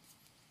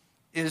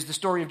 Is the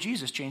story of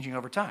Jesus changing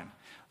over time?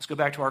 Let's go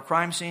back to our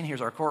crime scene.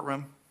 Here's our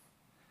courtroom.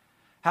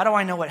 How do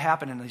I know what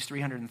happened in these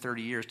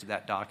 330 years to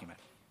that document?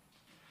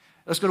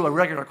 Let's go to a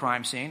regular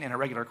crime scene in a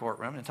regular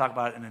courtroom and talk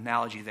about an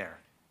analogy there.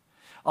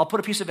 I'll put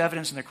a piece of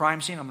evidence in the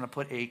crime scene. I'm going to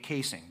put a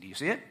casing. Do you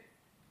see it?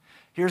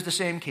 Here's the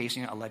same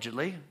casing,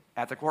 allegedly,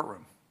 at the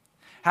courtroom.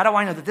 How do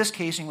I know that this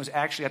casing was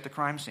actually at the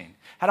crime scene?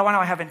 How do I know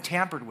I haven't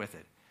tampered with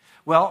it?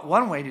 Well,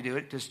 one way to do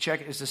it is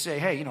to say,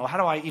 hey, how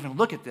do I even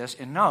look at this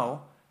and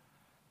know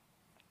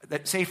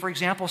that, say, for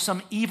example,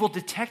 some evil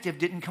detective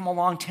didn't come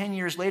along 10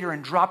 years later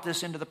and drop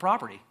this into the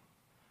property?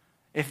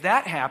 If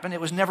that happened,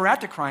 it was never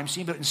at the crime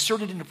scene, but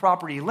inserted into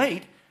property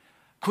late,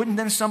 couldn't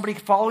then somebody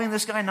following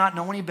this guy not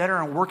know any better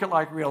and work it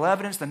like real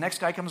evidence? The next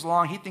guy comes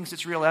along, he thinks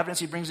it's real evidence,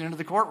 he brings it into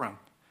the courtroom.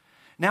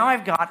 Now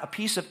I've got a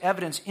piece of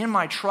evidence in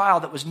my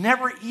trial that was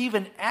never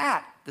even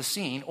at the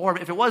scene, or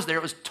if it was there,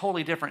 it was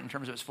totally different in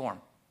terms of its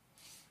form.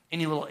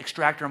 Any little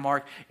extractor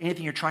mark,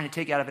 anything you're trying to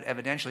take out of it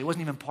evidentially, it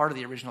wasn't even part of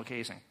the original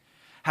casing.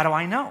 How do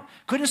I know?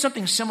 Couldn't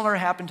something similar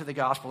happen to the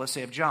gospel, let's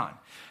say, of John?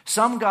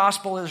 Some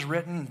gospel is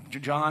written,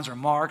 John's or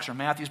Mark's or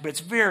Matthew's, but it's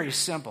very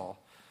simple.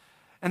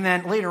 And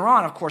then later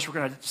on, of course, we're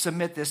going to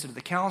submit this to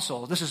the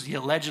council. This is the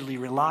allegedly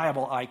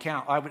reliable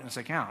eyewitness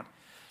account.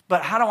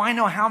 But how do I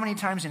know how many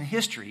times in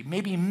history,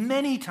 maybe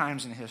many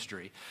times in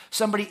history,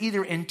 somebody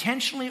either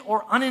intentionally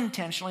or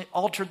unintentionally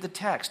altered the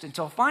text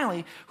until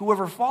finally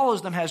whoever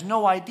follows them has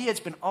no idea it's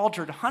been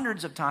altered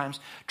hundreds of times,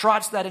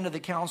 trots that into the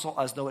council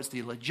as though it's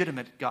the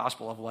legitimate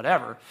gospel of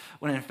whatever,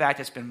 when in fact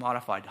it's been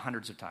modified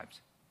hundreds of times.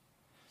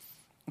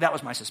 That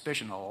was my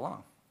suspicion all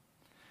along.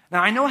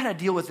 Now, I know how to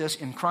deal with this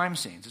in crime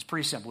scenes. It's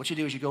pretty simple. What you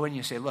do is you go in and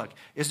you say, look,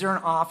 is there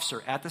an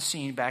officer at the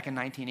scene back in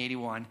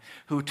 1981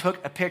 who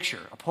took a picture,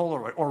 a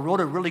Polaroid, or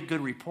wrote a really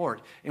good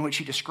report in which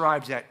he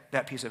describes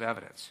that piece of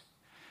evidence?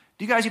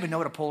 Do you guys even know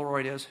what a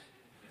Polaroid is?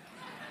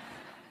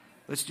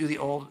 Let's do the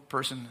old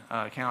person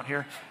count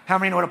here. How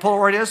many know what a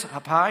Polaroid is?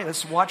 Up high.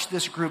 Let's watch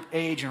this group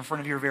age in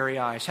front of your very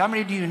eyes. How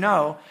many do you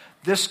know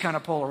this kind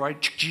of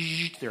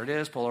Polaroid? There it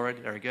is, Polaroid.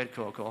 Very good,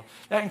 cool.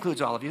 That includes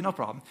all of you, no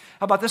problem.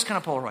 How about this kind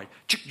of Polaroid?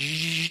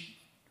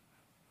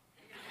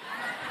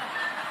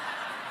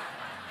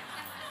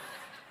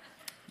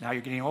 Now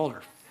you're getting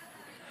older.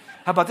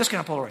 How about this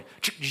kind of Polaroid?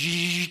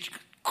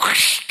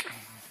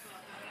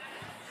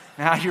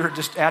 Now you're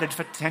just added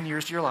 10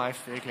 years to your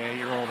life. Okay,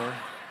 you're older.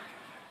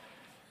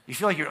 You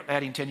feel like you're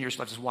adding 10 years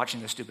left just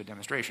watching this stupid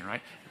demonstration,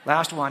 right?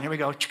 Last one, here we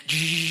go.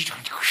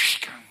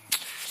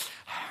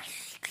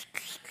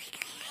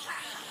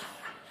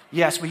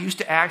 Yes, we used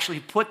to actually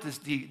put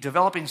the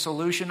developing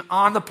solution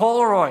on the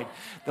Polaroid.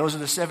 Those are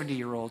the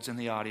 70-year-olds in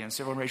the audience.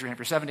 Everyone raise your hand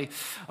for 70.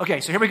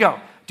 Okay, so here we go.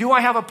 Do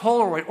I have a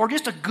Polaroid or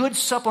just a good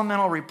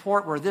supplemental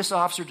report where this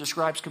officer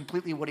describes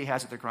completely what he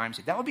has at the crime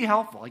scene? That would be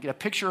helpful. I get a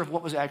picture of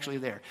what was actually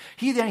there.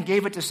 He then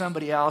gave it to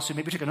somebody else who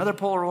maybe took another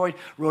Polaroid,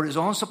 wrote his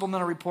own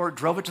supplemental report,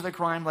 drove it to the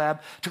crime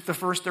lab, took the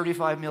first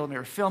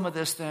 35-millimeter film of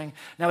this thing.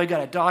 Now we've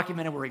got it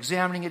documented. We're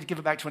examining it to give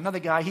it back to another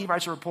guy. He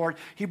writes a report.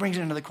 He brings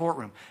it into the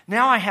courtroom.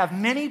 Now I have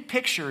many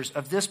pictures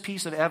of this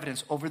piece of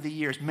evidence over the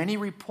years, many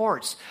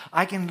reports.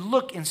 I can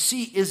look and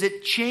see, is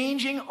it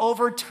changing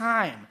over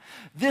time?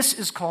 This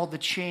is called the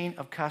chain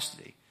of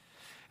custody.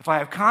 If I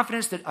have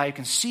confidence that I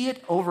can see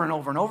it over and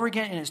over and over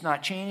again and it's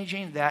not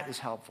changing, that is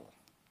helpful.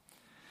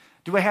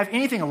 Do I have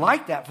anything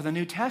like that for the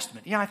New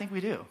Testament? Yeah, I think we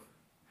do.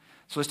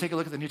 So let's take a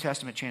look at the New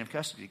Testament chain of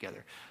custody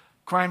together.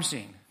 Crime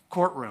scene,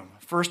 courtroom.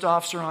 First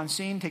officer on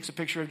scene takes a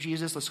picture of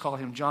Jesus. Let's call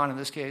him John in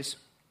this case.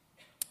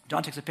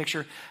 John takes a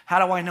picture.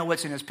 How do I know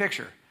what's in his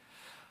picture?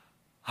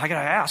 I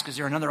got to ask, is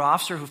there another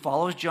officer who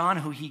follows John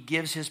who he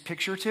gives his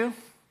picture to?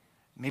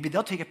 Maybe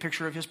they'll take a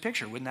picture of his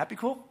picture. Wouldn't that be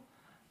cool?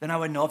 Then I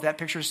would know if that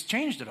picture's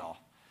changed at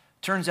all.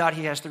 Turns out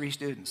he has 3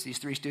 students. These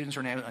 3 students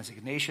are named as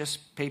Ignatius,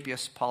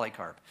 Papias,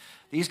 Polycarp.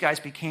 These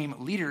guys became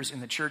leaders in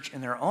the church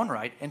in their own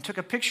right and took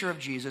a picture of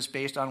Jesus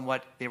based on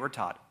what they were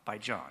taught by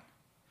John.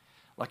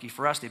 Lucky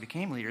for us, they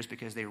became leaders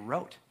because they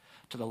wrote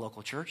to the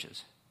local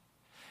churches.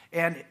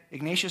 And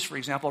Ignatius, for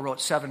example,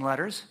 wrote 7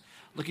 letters.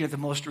 Looking at the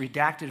most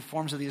redacted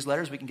forms of these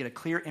letters, we can get a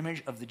clear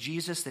image of the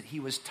Jesus that he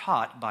was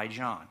taught by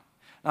John.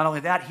 Not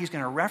only that, he's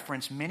going to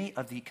reference many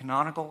of the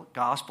canonical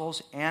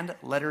Gospels and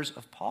letters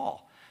of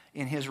Paul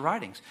in his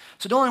writings.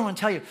 So don't anyone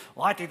tell you,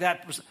 well, I think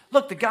that was...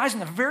 Look, the guys in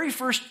the very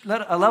first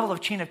level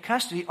of chain of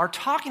custody are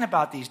talking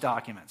about these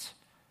documents.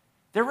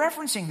 They're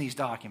referencing these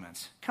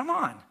documents. Come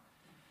on.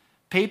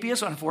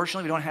 Papias,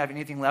 unfortunately, we don't have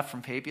anything left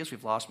from Papias.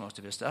 We've lost most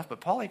of his stuff.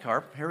 But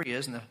Polycarp, here he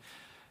is in the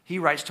he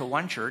writes to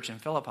one church in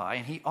Philippi,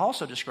 and he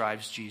also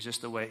describes Jesus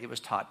the way it was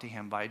taught to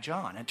him by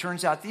John. It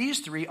turns out these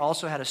three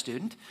also had a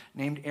student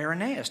named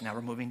Irenaeus. Now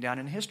we're moving down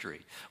in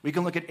history. We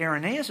can look at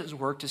Irenaeus'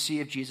 work to see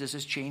if Jesus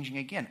is changing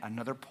again,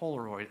 another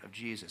Polaroid of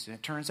Jesus. And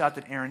it turns out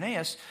that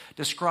Irenaeus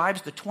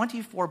describes the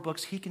 24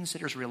 books he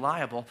considers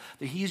reliable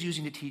that he's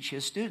using to teach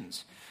his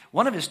students.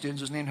 One of his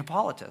students was named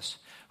Hippolytus,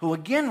 who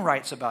again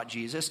writes about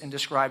Jesus and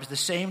describes the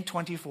same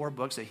 24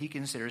 books that he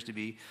considers to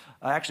be,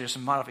 actually there's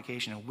some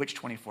modification of which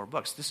 24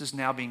 books. This is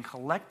now being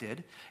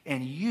collected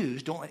and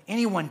used. Don't let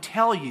anyone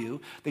tell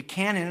you the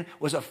canon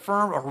was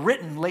affirmed or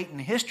written late in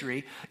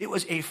history. It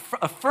was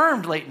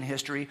affirmed late in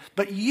history,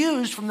 but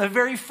used from the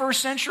very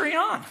first century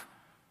on.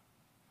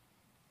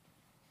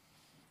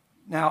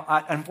 Now,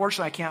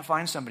 unfortunately, I can't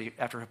find somebody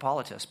after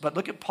Hippolytus, but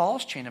look at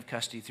Paul's chain of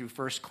custody through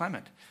 1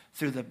 Clement,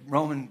 through the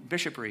Roman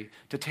bishopry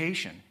to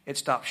Tatian. It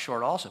stops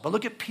short also. But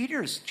look at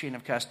Peter's chain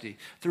of custody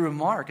through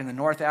Mark and the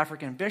North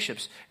African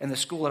bishops and the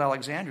school at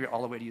Alexandria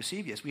all the way to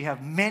Eusebius. We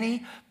have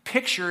many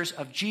pictures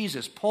of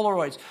Jesus,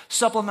 Polaroids,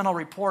 supplemental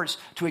reports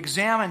to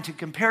examine, to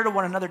compare to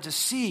one another to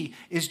see,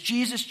 is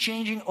Jesus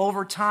changing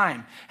over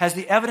time? Has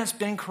the evidence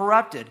been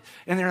corrupted?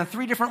 And they're in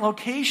 3 different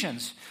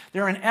locations.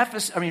 They're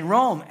in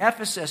Rome,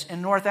 Ephesus,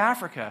 and North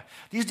Africa.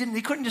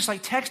 They couldn't just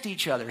text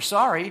each other.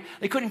 Sorry.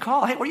 They couldn't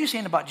call. Hey, what are you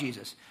saying about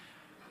Jesus?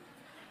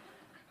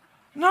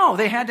 No,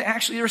 they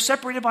were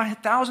separated by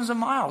thousands of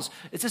miles.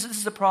 This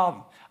is the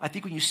problem. I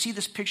think when you see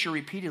this picture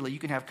repeatedly, you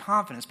can have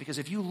confidence, because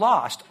if you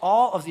lost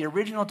all of the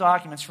original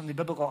documents from the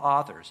biblical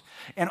authors,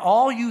 and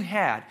all you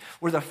had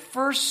were the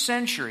first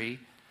century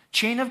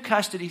chain of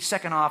custody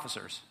second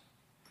officers,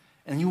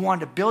 and you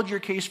wanted to build your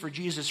case for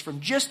Jesus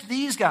from just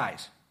these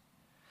guys,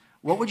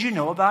 what would you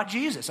know about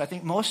Jesus? I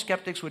think most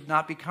skeptics would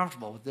not be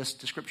comfortable with this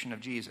description of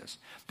Jesus,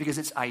 because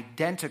it's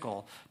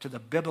identical to the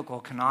biblical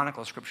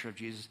canonical description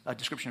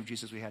of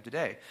Jesus we have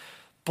today.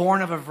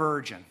 Born of a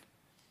virgin,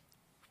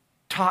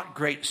 taught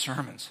great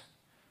sermons,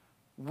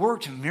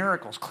 worked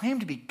miracles, claimed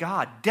to be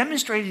God,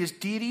 demonstrated his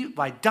deity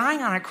by dying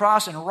on a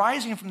cross and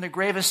rising from the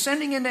grave,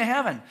 ascending into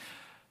heaven,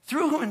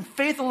 through whom in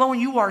faith alone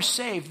you are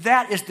saved.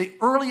 That is the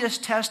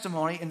earliest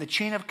testimony in the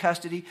chain of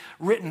custody,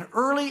 written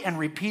early and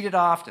repeated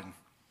often.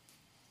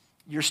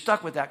 You're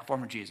stuck with that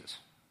form of Jesus.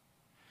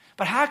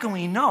 But how can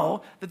we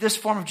know that this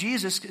form of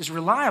Jesus is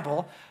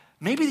reliable?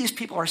 Maybe these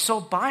people are so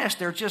biased,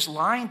 they're just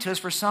lying to us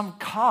for some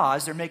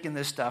cause. They're making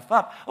this stuff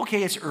up.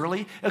 Okay, it's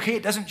early. Okay,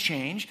 it doesn't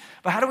change.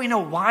 But how do we know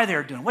why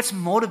they're doing it? What's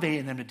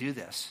motivating them to do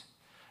this?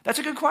 That's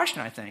a good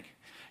question, I think.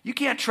 You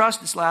can't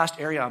trust this last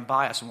area on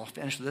bias, and we'll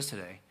finish with this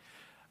today.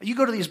 You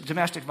go to these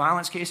domestic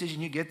violence cases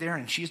and you get there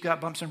and she's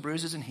got bumps and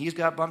bruises and he's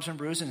got bumps and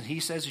bruises and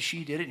he says that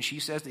she did it and she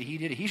says that he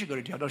did it. He should go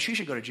to jail. No, she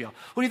should go to jail.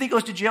 Who do you think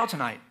goes to jail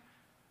tonight?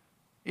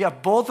 Yeah,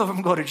 both of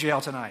them go to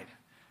jail tonight.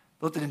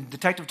 Let the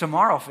detective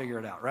tomorrow figure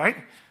it out, right?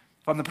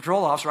 If I'm the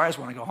patrol officer, I just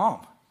want to go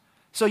home.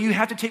 So you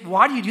have to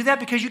why do you do that?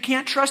 Because you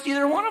can't trust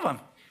either one of them.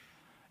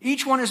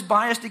 Each one is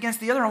biased against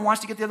the other and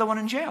wants to get the other one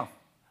in jail.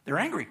 They're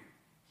angry.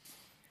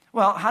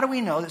 Well, how do we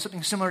know that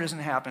something similar doesn't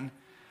happen?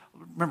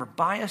 Remember,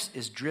 bias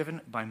is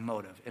driven by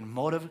motive, and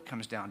motive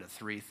comes down to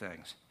 3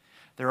 things.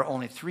 There are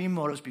only 3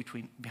 motives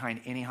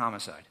behind any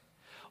homicide.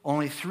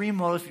 Only 3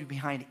 motives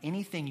behind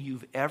anything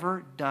you've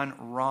ever done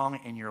wrong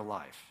in your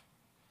life.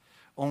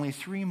 Only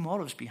 3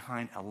 motives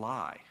behind a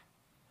lie,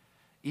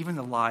 even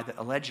the lie that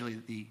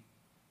allegedly the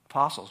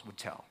apostles would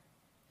tell.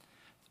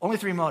 Only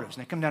 3 motives,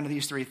 and they come down to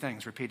these 3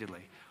 things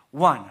repeatedly.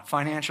 1,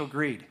 financial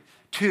greed.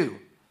 2,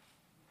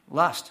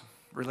 lust,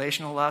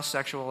 relational lust,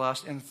 sexual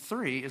lust. And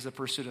 3 is the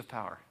pursuit of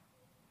power.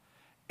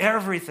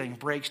 Everything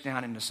breaks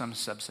down into some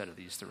subset of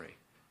these 3.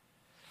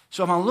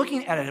 So if I'm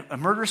looking at a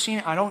murder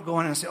scene, I don't go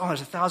in and say,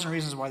 there's 1,000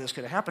 reasons why this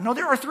could have happened. No,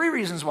 there are 3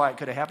 reasons why it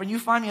could have happened. You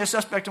find me a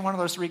suspect in one of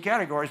those 3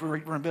 categories,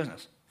 we're in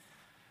business.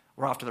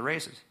 We're off to the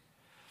races.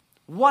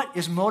 What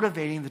is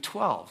motivating the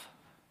 12?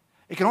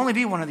 It can only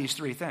be one of these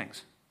 3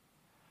 things.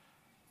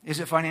 Is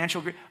it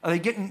financial greed? Are they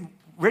getting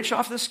rich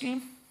off this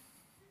scheme?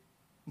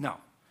 No.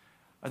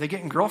 Are they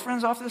getting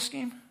girlfriends off this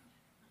scheme?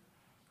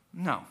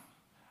 No.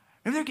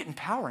 Maybe they're getting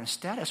power and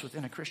status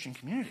within a Christian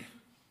community.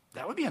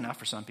 That would be enough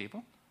for some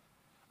people.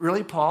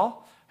 Really,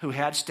 Paul, who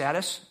had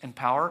status and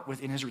power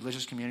within his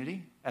religious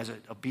community as an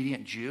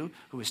obedient Jew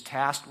who was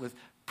tasked with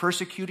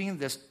persecuting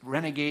this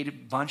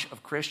renegade bunch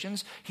of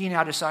Christians, he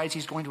now decides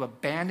he's going to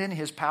abandon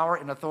his power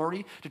and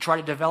authority to try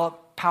to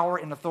develop power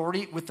and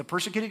authority with the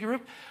persecuted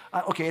group.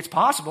 Okay, it's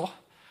possible.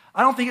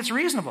 I don't think it's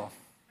reasonable.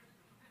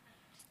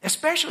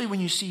 Especially when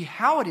you see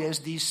how it is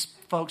these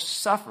folks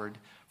suffered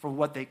for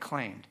what they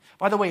claimed.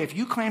 By the way, if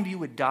you claimed you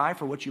would die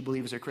for what you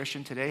believe as a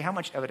Christian today, how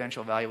much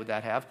evidential value would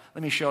that have?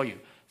 Let me show you.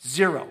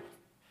 0.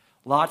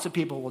 Lots of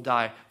people will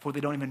die for what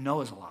they don't even know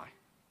is a lie.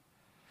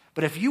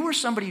 But if you were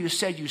somebody who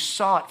said you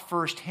saw it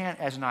firsthand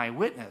as an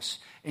eyewitness,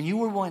 and you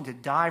were willing to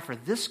die for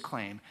this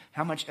claim,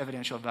 how much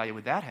evidential value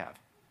would that have?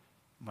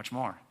 Much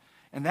more.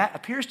 And that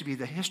appears to be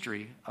the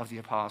history of the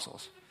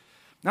apostles.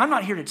 Now, I'm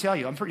not here to tell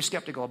you, I'm pretty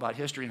skeptical about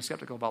history and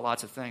skeptical about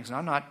lots of things, and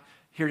I'm not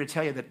here to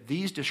tell you that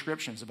these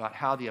descriptions about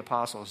how the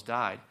apostles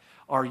died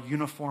are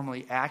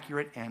uniformly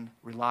accurate and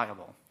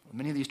reliable.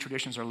 Many of these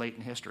traditions are late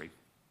in history.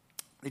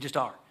 They just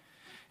are.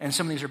 And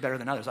some of these are better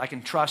than others. I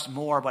can trust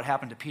more what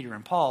happened to Peter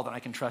and Paul than I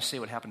can trust, say,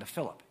 what happened to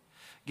Philip,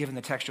 given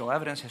the textual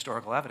evidence,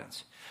 historical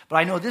evidence. But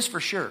I know this for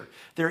sure.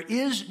 There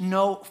is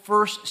no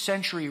first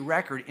century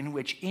record in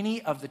which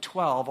any of the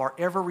 12 are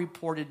ever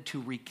reported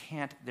to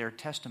recant their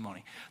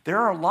testimony. There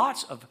are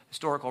lots of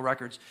historical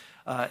records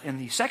in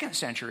the second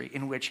century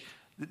in which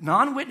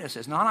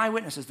non-witnesses,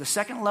 non-eyewitnesses, the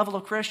second level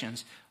of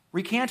Christians,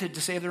 recanted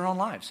to save their own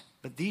lives.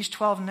 But these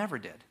 12 never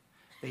did.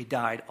 They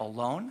died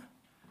alone,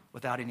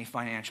 without any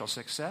financial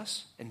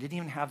success, and didn't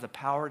even have the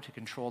power to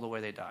control the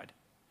way they died.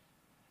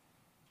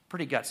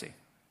 Pretty gutsy,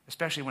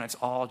 especially when it's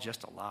all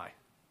just a lie.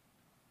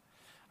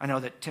 I know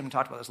that Tim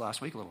talked about this last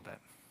week a little bit.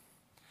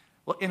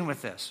 Well, in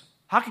with this.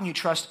 How can you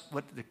trust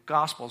what the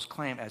Gospels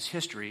claim as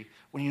history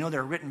when you know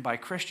they're written by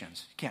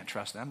Christians? You can't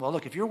trust them. Well,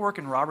 look, if you're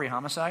working robbery,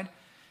 homicide,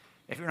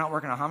 if you're not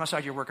working a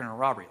homicide, you're working a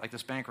robbery, like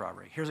this bank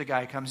robbery. Here's a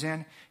guy who comes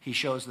in, he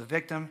shows the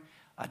victim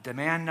a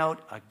demand note,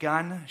 a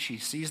gun. She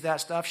sees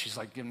that stuff. She's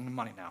like, give him the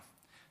money now.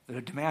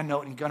 The demand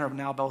note and gun are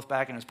now both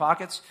back in his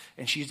pockets,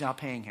 and she's now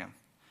paying him.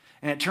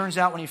 And it turns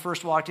out when he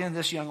first walked in,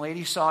 this young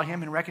lady saw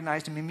him and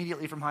recognized him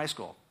immediately from high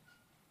school.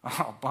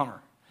 Oh, bummer.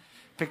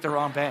 Picked the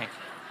wrong bank.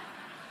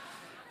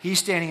 He's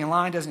standing in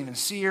line, doesn't even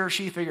see her.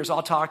 She figures,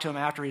 I'll talk to him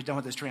after he's done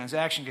with this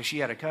transaction because she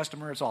had a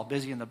customer. It's all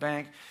busy in the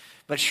bank.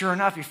 But sure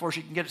enough, before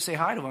she can get to say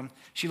hi to him,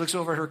 she looks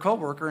over at her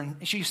coworker,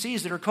 and she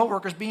sees that her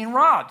coworker's being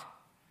robbed.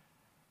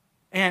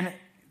 And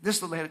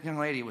this young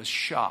lady was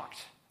shocked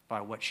by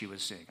what she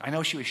was seeing. I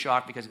know she was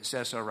shocked because it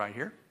says so right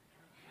here.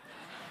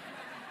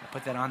 I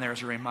put that on there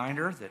as a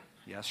reminder that,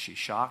 yes, she's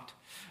shocked.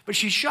 But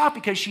she's shocked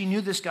because she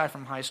knew this guy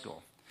from high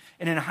school.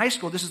 And in high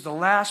school, this is the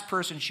last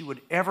person she would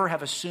ever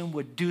have assumed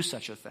would do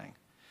such a thing.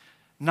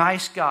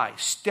 Nice guy,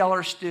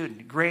 stellar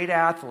student, great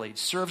athlete,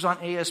 serves on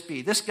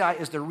ASB. This guy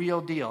is the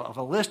real deal. Of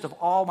a list of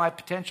all my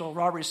potential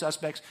robbery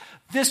suspects,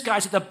 this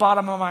guy's at the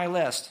bottom of my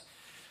list.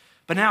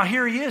 But now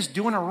here he is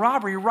doing a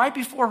robbery right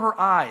before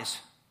her eyes.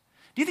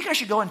 Do you think I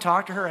should go and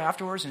talk to her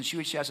afterwards and see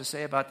what she has to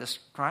say about this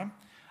crime?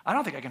 I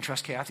don't think I can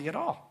trust Kathy at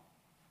all.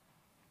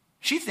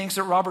 She thinks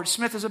that Robert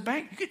Smith is a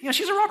bank.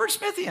 She's a Robert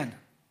Smithian.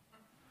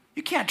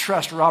 You can't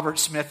trust Robert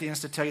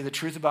Smithians to tell you the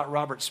truth about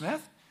Robert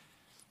Smith.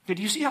 Do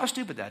you see how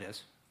stupid that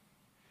is?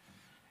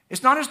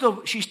 It's not as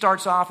though she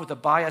starts off with a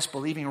bias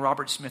believing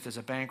Robert Smith is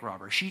a bank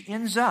robber. She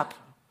ends up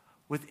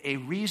with a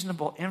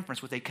reasonable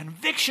inference, with a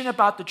conviction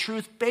about the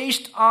truth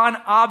based on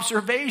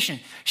observation.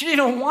 She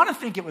didn't even want to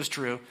think it was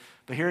true,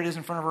 but here it is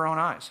in front of her own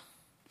eyes.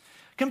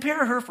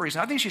 Compare her, for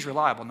example, I think she's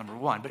reliable, number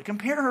one, but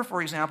compare her,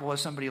 for example, with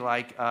somebody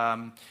like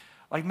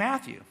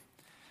Matthew.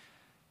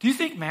 Do you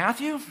think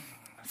Matthew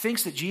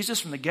thinks that Jesus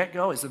from the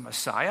get-go is the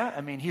Messiah?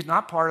 I mean, he's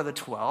not part of the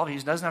 12.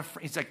 He's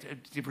like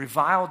a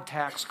reviled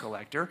tax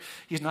collector.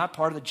 He's not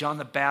part of the John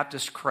the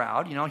Baptist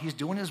crowd. You know, he's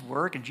doing his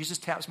work, and Jesus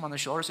taps him on the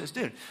shoulder and says,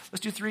 dude,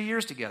 let's do 3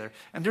 years together.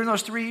 And during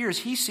those 3 years,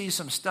 he sees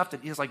some stuff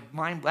that is like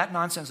that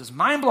nonsense is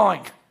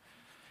mind-blowing.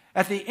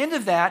 At the end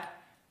of that,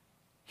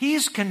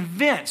 he's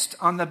convinced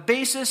on the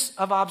basis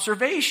of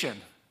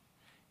observation.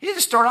 He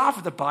didn't start off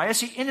with a bias.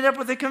 He ended up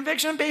with a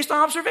conviction based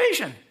on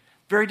observation.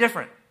 Very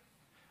different.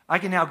 I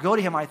can now go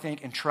to him, I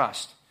think, and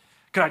trust.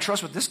 Could I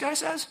trust what this guy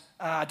says?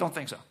 I don't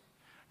think so.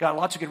 Got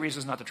lots of good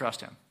reasons not to trust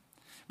him.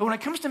 But when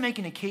it comes to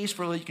making a case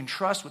for whether you can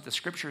trust what the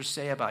scriptures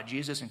say about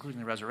Jesus, including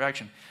the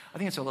resurrection, I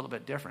think it's a little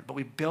bit different. But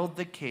we build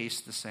the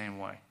case the same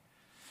way.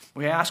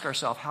 We ask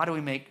ourselves, how do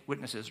we make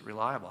witnesses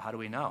reliable? How do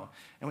we know?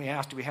 And we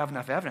ask, do we have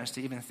enough evidence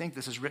to even think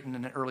this is written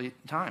in an early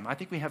time? I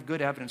think we have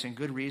good evidence and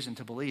good reason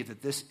to believe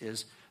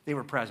that they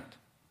were present.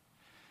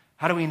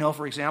 How do we know,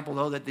 for example,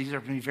 though, that these are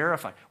going to be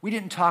verified? We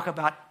didn't talk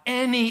about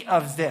any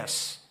of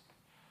this.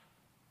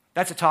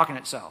 That's a talk in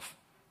itself.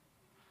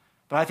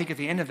 But I think at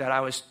the end of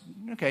that,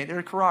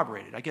 they're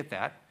corroborated. I get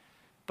that.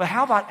 But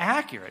how about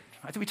accurate?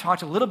 I think we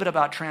talked a little bit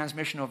about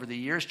transmission over the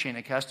years, chain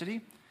of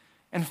custody.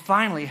 And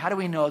finally, how do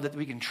we know that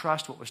we can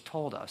trust what was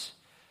told us?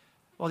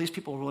 Well, these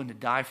people were willing to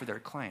die for their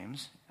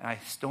claims, and I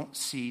don't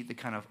see the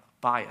kind of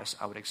bias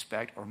I would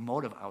expect or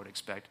motive I would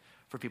expect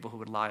for people who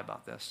would lie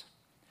about this.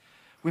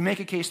 We make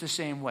a case the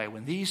same way.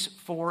 When these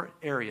 4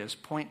 areas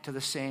point to the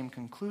same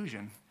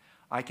conclusion,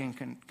 I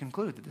can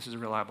conclude that this is a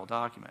reliable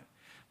document.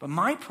 But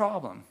my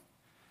problem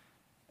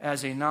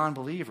as a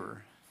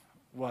non-believer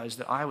was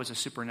that I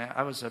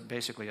was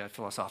basically a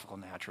philosophical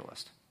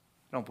naturalist.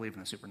 I don't believe in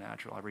the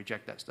supernatural. I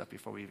reject that stuff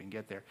before we even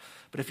get there.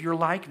 But if you're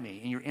like me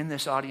and you're in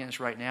this audience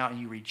right now and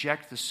you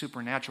reject the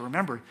supernatural,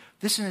 remember,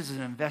 this is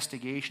an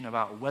investigation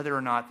about whether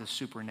or not the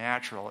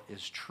supernatural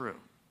is true.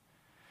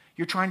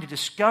 You're trying to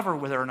discover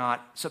whether or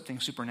not something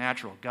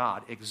supernatural,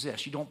 God,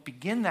 exists. You don't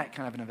begin that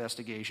kind of an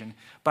investigation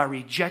by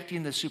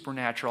rejecting the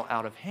supernatural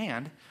out of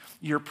hand.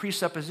 Your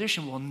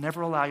presupposition will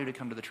never allow you to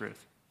come to the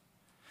truth.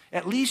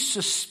 At least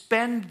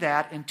suspend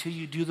that until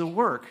you do the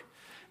work.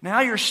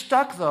 Now you're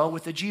stuck, though,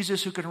 with the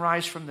Jesus who can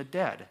rise from the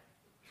dead,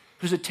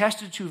 who's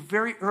attested to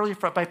very early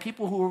by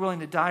people who were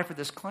willing to die for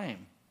this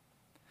claim.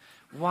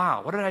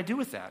 Wow, what did I do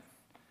with that?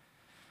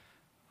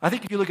 I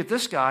think if you look at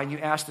this guy and you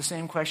ask the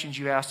same questions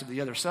you asked of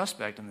the other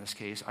suspect in this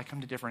case, I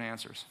come to different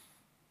answers.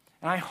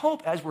 And I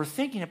hope as we're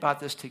thinking about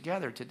this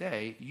together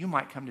today, you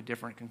might come to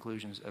different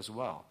conclusions as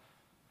well.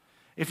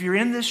 If you're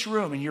in this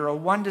room and you're a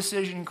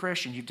one-decision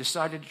Christian, you've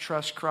decided to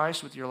trust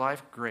Christ with your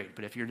life, great.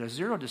 But if you're a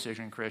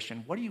zero-decision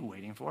Christian, what are you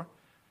waiting for?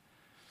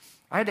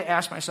 I had to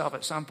ask myself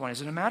at some point,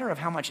 is it a matter of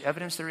how much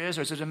evidence there is,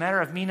 or is it a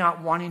matter of me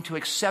not wanting to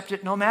accept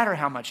it no matter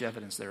how much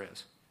evidence there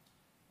is?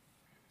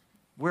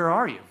 Where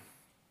are you?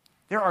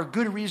 There are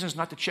good reasons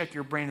not to check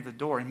your brain at the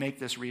door and make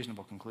this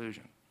reasonable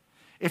conclusion.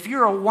 If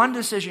you're a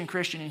one-decision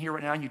Christian in here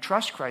right now and you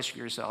trust Christ for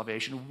your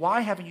salvation,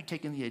 why haven't you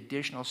taken the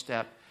additional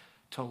step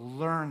to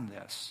learn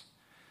this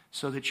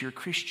so that your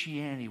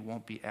Christianity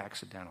won't be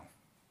accidental?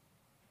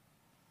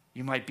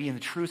 You might be in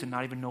the truth and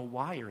not even know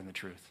why you're in the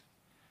truth.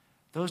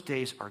 Those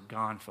days are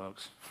gone,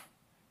 folks.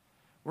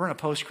 We're in a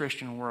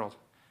post-Christian world.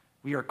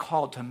 We are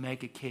called to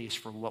make a case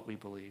for what we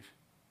believe.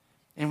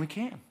 And we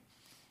can.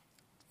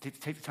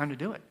 Take the time to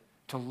do it,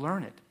 to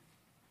learn it.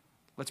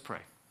 Let's pray.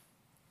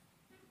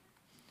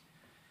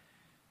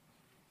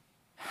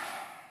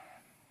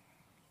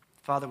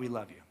 Father, we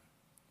love you.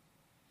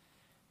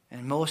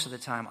 And most of the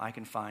time I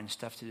can find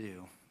stuff to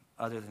do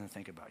other than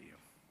think about you.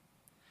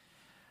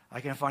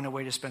 I can find a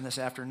way to spend this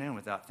afternoon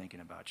without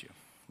thinking about you,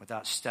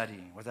 without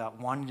studying, without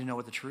wanting to know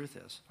what the truth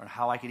is, or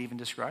how I could even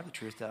describe the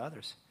truth to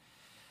others.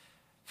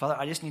 Father,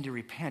 I just need to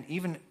repent.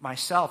 Even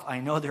myself, I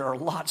know there are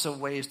lots of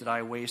ways that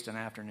I waste an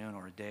afternoon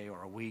or a day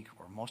or a week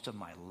or most of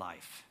my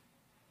life.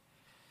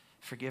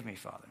 Forgive me,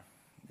 Father.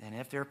 And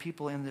if there are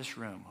people in this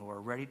room who are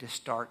ready to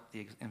start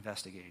the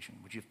investigation,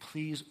 would you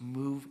please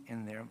move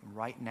in there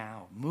right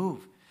now?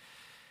 Move.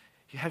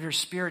 You have your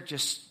Spirit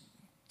just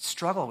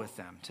struggle with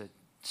them to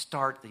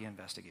start the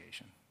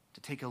investigation,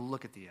 to take a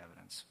look at the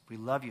evidence. We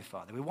love you,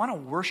 Father. We want to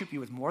worship you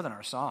with more than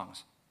our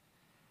songs.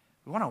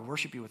 We want to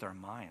worship you with our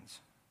minds.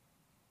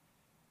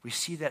 We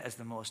see that as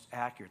the most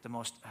accurate, the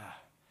most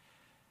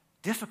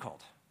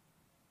difficult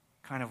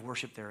kind of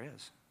worship there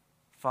is.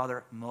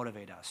 Father,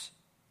 motivate us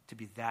to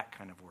be that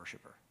kind of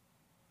worshiper.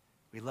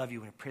 We love you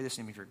and we pray this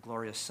in the name of your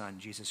glorious Son,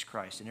 Jesus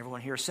Christ. And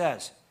everyone here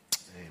says,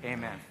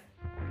 Amen.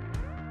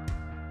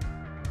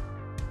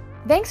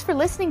 Thanks for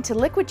listening to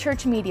Liquid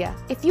Church Media.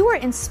 If you were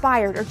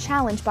inspired or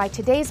challenged by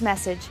today's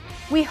message,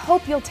 we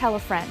hope you'll tell a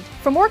friend.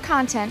 For more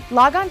content,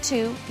 log on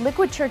to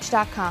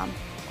liquidchurch.com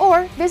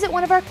or visit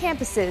one of our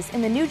campuses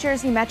in the New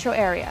Jersey metro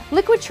area.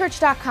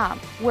 liquidchurch.com,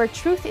 where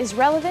truth is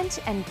relevant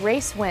and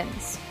grace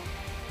wins.